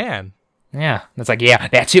an old man. Yeah. It's like, yeah,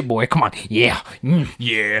 that's it, boy. Come on. Yeah.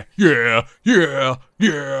 Yeah.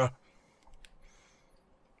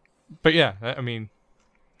 But yeah, I mean,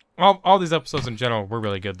 all these episodes in general were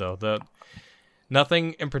really good though.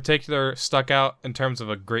 Nothing in particular stuck out in terms of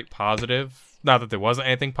a great positive. Not that there wasn't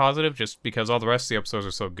anything positive, just because all the rest of the episodes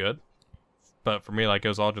are so good. But for me, like, it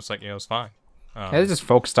was all just like, it was fine. It was just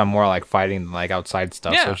focused on more like fighting than like outside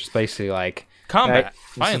stuff. Yeah. So it's just basically like Combat.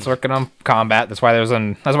 It's working on combat. That's why there's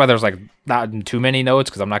like not too many notes,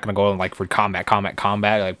 because I'm not gonna go and like for combat,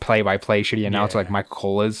 like play by play shitty announce like Michael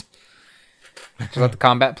Cole is. Just let the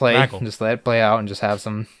combat play. Michael. Just let it play out, and just have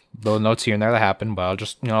some little notes here and there that happen. But I'll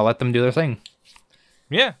just let them do their thing.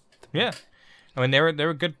 Yeah. I mean, they were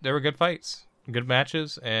good. They were good fights, good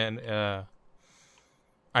matches, and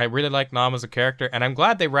I really like Nam as a character, and I'm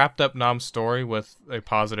glad they wrapped up Nam's story with a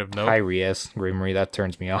positive note. Hi, Rias. Marie, that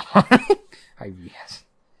turns me on. Hi, Rias.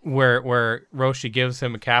 Where Roshi gives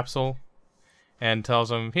him a capsule and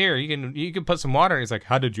tells him, "Here, you can put some water." And he's like,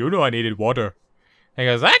 "How did you know I needed water?" And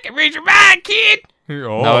he goes, "I can read your mind, kid."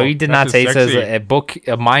 Oh, No, he did not that's say. It says sexy. a book.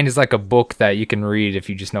 A mind is like a book that you can read if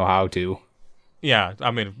you just know how to. Yeah,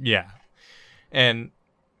 I mean, yeah, and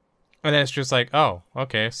then it's just like, oh,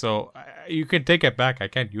 okay, so you can take it back. I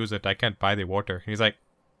can't use it. I can't buy the water. And he's like,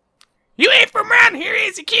 "You ain't from around here,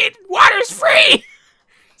 is it, kid? Water's free."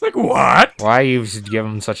 It's like, what? Why you give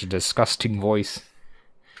him such a disgusting voice?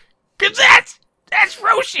 'Cause that's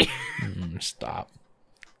Roshi. Stop.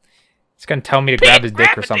 He's gonna tell me to grab his dick or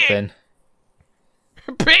grab a dick. something.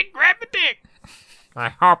 Pig, grab the dick. I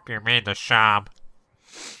hope you made the shop.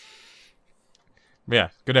 Yeah,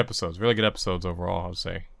 good episodes. Really good episodes overall, I would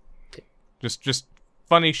say. Just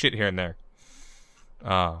funny shit here and there.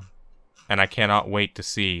 And I cannot wait to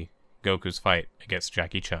see Goku's fight against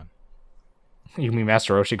Jackie Chun. You mean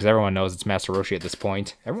Master Roshi? Because everyone knows it's Master Roshi at this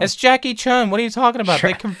point. It's Jackie Chun. What are you talking about?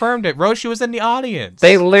 They confirmed it. Roshi was in the audience.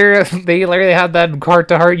 They literally had that heart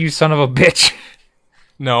to heart. You son of a bitch.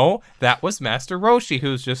 No, that was Master Roshi,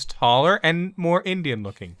 who's just taller and more Indian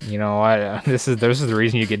looking. You know what? This is the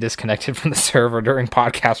reason you get disconnected from the server during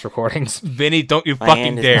podcast recordings. Vinny, don't you My fucking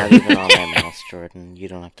hand is dare. not even on my mouse, Jordan. You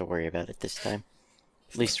don't have to worry about it this time.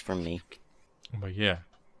 At least from me. But yeah,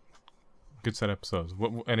 good set of episodes.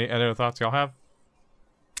 Any other thoughts y'all have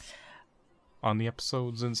on the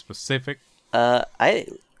episodes in specific? Other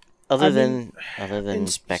than in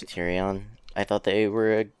Bacterion, I thought they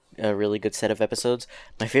were a really good set of episodes.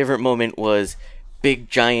 My favorite moment was big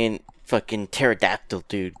giant fucking pterodactyl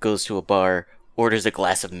dude goes to a bar, orders a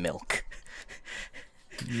glass of milk.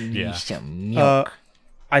 Yeah.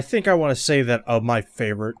 I think I want to say that of my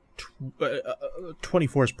favorite,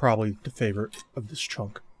 24 is probably the favorite of this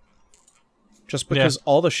chunk. Just because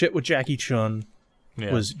all the shit with Jackie Chun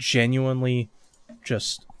was genuinely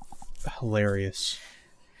just hilarious.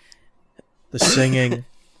 The singing,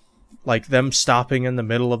 like them stopping in the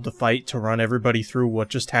middle of the fight to run everybody through what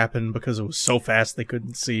just happened because it was so fast they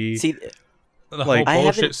couldn't see. See, The like- whole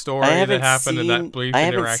bullshit story that happened in that brief I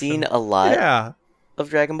interaction. haven't seen a lot Yeah. of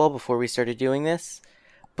Dragon Ball before we started doing this,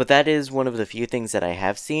 but that is one of the few things that I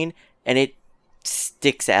have seen, and it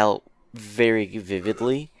sticks out very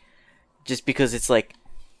vividly, just because it's like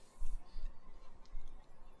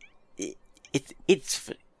it's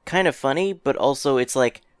kind of funny, but also it's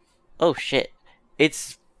like, oh shit,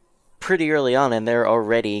 it's pretty early on, and they're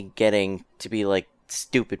already getting to be like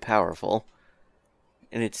stupid powerful,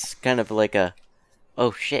 and it's kind of like a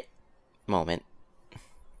oh shit moment.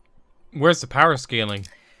 Where's the power scaling?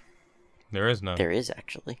 There is none. There is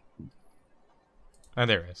actually.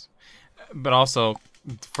 There is. But also,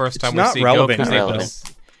 the first time we not see relevant. Goku's Not able to...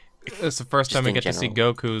 relevant. It's the first Just time we in get to see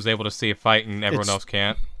general. Goku's able to see a fight and everyone It's- else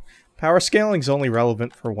can't. Power scaling's only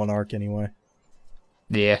relevant for one arc anyway.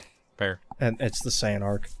 Yeah. Fair. And it's the Saiyan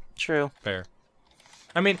arc. True. Fair.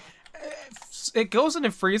 I mean, it goes into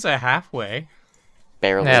Frieza halfway.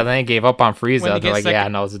 Barely. Yeah, then they gave up on When he Frieza. They're gets like, second- yeah,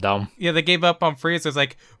 no, it's dumb. Yeah, they gave up on Frieza. It's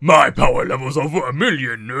like, my power level's over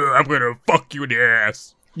 1,000,000. I'm gonna fuck you in the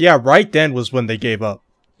ass. Yeah, right then was when they gave up.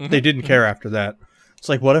 Mm-hmm. They didn't care after that. It's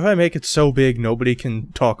like, what if I make it so big nobody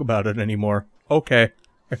can talk about it anymore? Okay.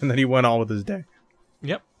 And then he went on with his day.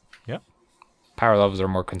 Yep. Yep. Power levels are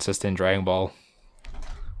more consistent in Dragon Ball.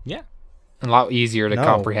 Yeah. And a lot easier to No.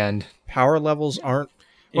 comprehend. Power levels aren't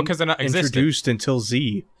Well, because they're not existent. introduced until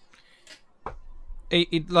Z.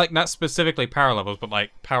 Like, not specifically power levels, but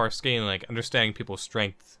like power scaling, like understanding people's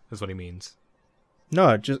strength is what he means. No,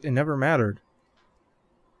 it never mattered.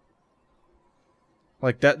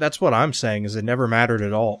 Like that's what I'm saying, is it never mattered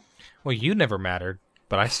at all. Well, you never mattered,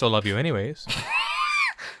 but I still love you anyways.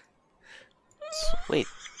 Wait.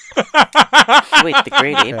 Wait, the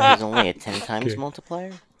grade 8 was only a 10 times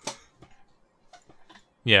multiplier?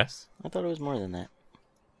 Yes. I thought it was more than that.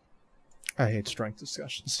 I hate strength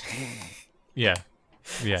discussions. Yeah.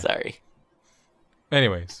 Yeah. Sorry.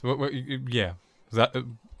 Anyways, yeah. Is that,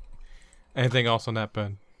 Anything else on that,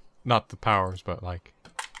 Ben? Not the powers, but like.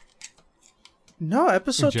 No,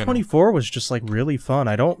 episode 24 was just like really fun.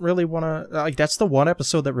 I don't really want to like. That's the one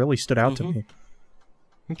episode that really stood out to me.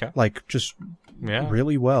 Okay. Like just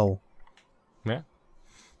really well. Yeah.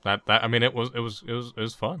 That I mean it was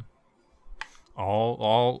fun.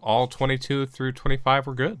 All 22 through 25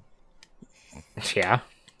 were good. Yeah.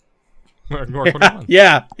 Or 21.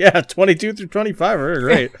 Yeah, 22 through 25 are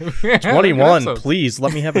great. 21, Good please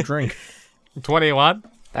let me have a drink. 21.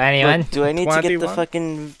 Anyone? Look, do I need to get the 21?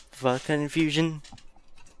 fucking vodka infusion?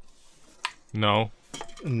 No.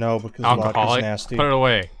 No, because Alcoholic. vodka's nasty. Put it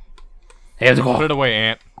away. Here's a Put it away,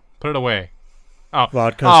 Aunt. Put it away. Oh,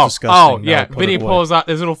 Vodka's disgusting. Oh, No, yeah. put Vinny it away. pulls out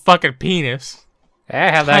his little fucking penis. I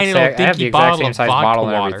have that. Tiny little I have dinky the exact bottle same of size vodka bottle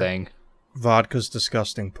and water. everything. Vodka's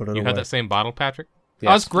disgusting. Put it You away. have that same bottle, Patrick?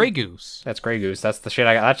 Yes. Oh, it's Grey Goose. That's Grey Goose. That's the shit.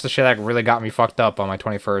 That's the shit that really got me fucked up on my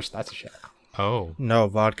 21st. That's the shit. Oh. No,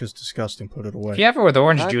 vodka's disgusting. Put it away. If you have it with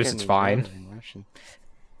orange Vodka juice, it's means fine. water in Russian.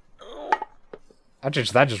 That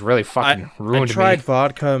just really fucking I ruined tried me.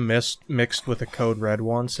 vodka mixed with a Code Red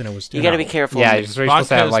once, and it was You gotta be careful. Yeah, with- you're supposed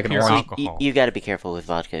to have Vodka like is an pure orange. alcohol. you gotta be careful with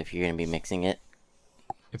vodka if you're gonna be mixing it,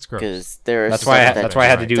 It's gross. because there are That's stuff why. that That's why I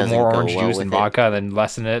had to do doesn't more go orange well juice with and it. vodka, and then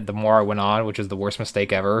lessen it the more I went on, which is the worst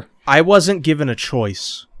mistake ever. I wasn't given a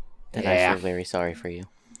choice. Then Yeah. I feel very sorry for you.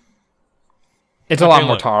 It's a lot Okay,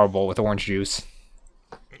 more look. tolerable with orange juice.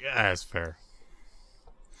 Yeah, that's fair.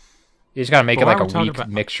 You just gotta make But it why like are a we talking weak about-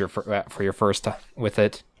 mixture for your first with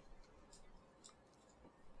it.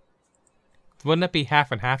 Wouldn't it be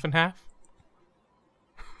half and half and half?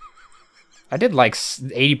 I did like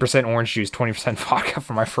 80% orange juice, 20% vodka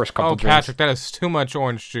for my first couple Oh, drinks. Patrick, that is too much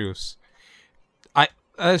orange juice.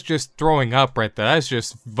 That's just throwing up right there. That's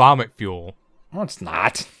just vomit fuel. No, it's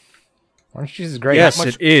not. Orange juice is great. Yes, much-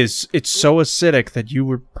 it is. It's so acidic that you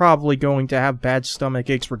were probably going to have bad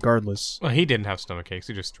stomach aches regardless. Well, he didn't have stomach aches.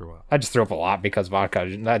 He just threw up. I just threw up a lot because vodka.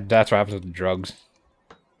 That's what happens with the drugs.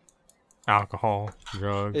 Alcohol,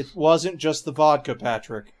 drugs. It wasn't just the vodka,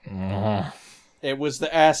 Patrick. Mm. It was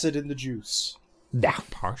the acid in the juice. Yeah.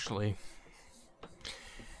 Partially.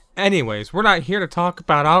 Anyways, we're not here to talk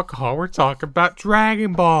about alcohol. We're talking about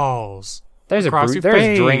Dragon Balls. There's Across your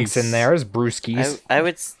there's drinks face. in there. There's brewskis. I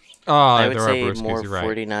would Oh, I would there are say brewskis, more you're right.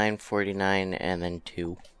 49, 49, and then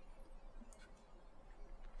 2.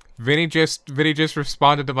 Vinny just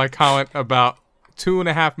responded to my comment about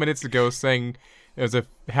 2.5 minutes ago saying it was a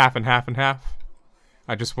half and half and half.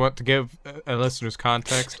 I just want to give listeners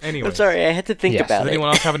context. Anyway, I'm sorry, I had to think Yes. about Does it. anyone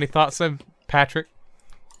else have any thoughts then? Patrick?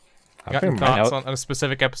 I Got any think my thoughts note- on a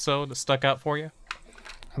specific episode that stuck out for you?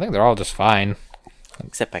 I think they're all just fine.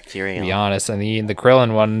 Except bacteria. To be honest, and the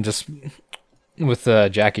Krillin one just with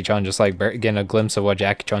Jackie Chun, just like getting a glimpse of what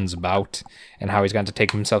Jackie Chun's about and how he's going to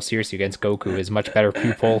take himself seriously against Goku, his much better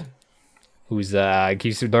pupil, who's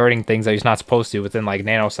keeps learning things that he's not supposed to within like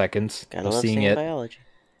nanoseconds Gotta of love seeing seeing it. biology.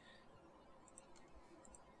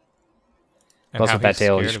 And Plus, how with that he's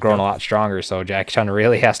tail, scared he's of grown a Goku. lot stronger, so Jackie Chun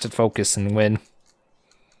really has to focus and win.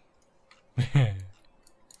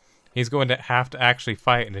 He's going to have to actually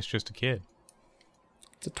fight, and it's just a kid.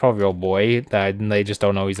 It's a 12-year-old boy that they just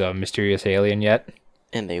don't know he's a mysterious alien yet.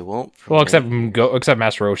 And they won't. from Well, me. except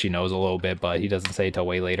Master Roshi knows a little bit, but he doesn't say it till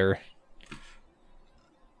way later.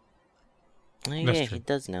 Oh, yeah, That's he true.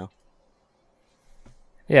 does know.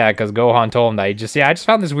 Yeah, because Gohan told him that I just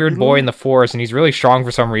found this weird boy in the forest, and he's really strong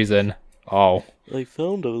for some reason. Oh, I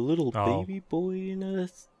found a little Oh. baby boy in a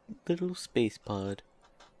little space pod.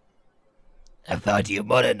 I found your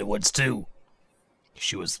mother in the woods too.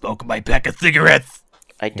 She was smoking my pack of cigarettes.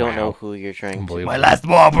 I don't know Wow. who you're trying to be. Unbelievable. My last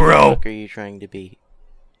Who Marlboro. the fuck are you trying to be?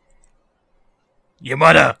 Your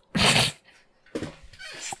mother.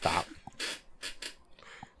 stop.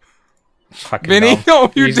 Fucking Vinny, dumb.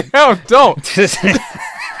 no, you He's- don't.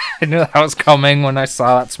 I knew that was coming when I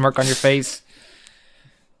saw that smirk on your face.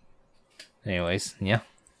 Anyways, yeah.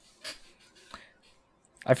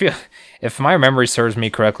 I feel, if my memory serves me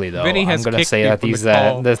correctly, though, Vinny I'm has gonna kicked say me that from the these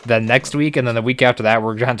call. the next week and then the week after that,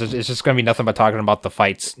 it's just gonna be nothing but talking about the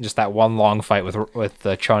fights. Just that one long fight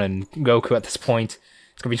with Chun and Goku. At this point,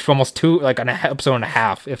 it's gonna be almost an episode and a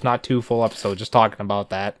half, if not 2 full episodes, just talking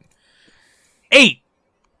about that. 8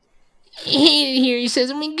 Here he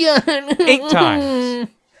says, "Oh my god." 8 times.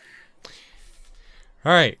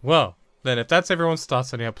 All right, well, then if that's everyone's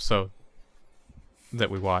thoughts on the episode that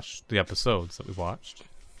we watched, the episodes that we watched,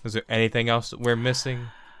 is there anything else that we're missing?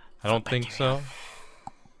 I don't think so.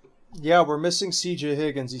 Yeah, we're missing CJ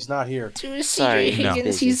Higgins. He's not here. Sorry, CJ no.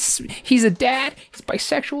 Higgins, he's a dad, he's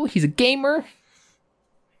bisexual, he's a gamer.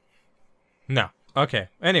 No. Okay.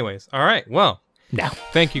 Anyways, all right. Well, No.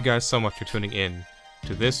 thank you guys so much for tuning in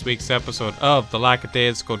to this week's episode of the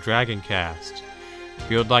Lackadaisical Dragoncast. If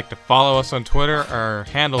you would like to follow us on Twitter, our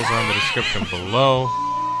handles are in the description below.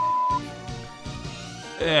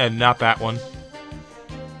 Not that one.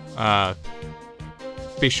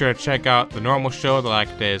 Be sure to check out the normal show, the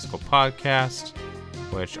Lackadaisical Podcast,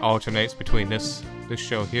 which alternates between this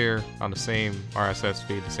show here on the same RSS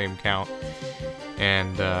feed, the same account.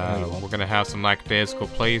 And we're going to have some Lackadaisical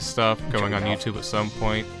Plays stuff going on YouTube at some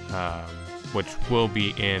point, which will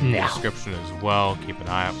be in the description as well. Keep an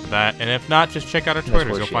eye out for that. And if not, just check out our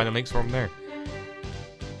Twitters. You'll find the links for them there.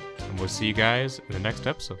 And we'll see you guys in the next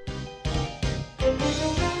episode.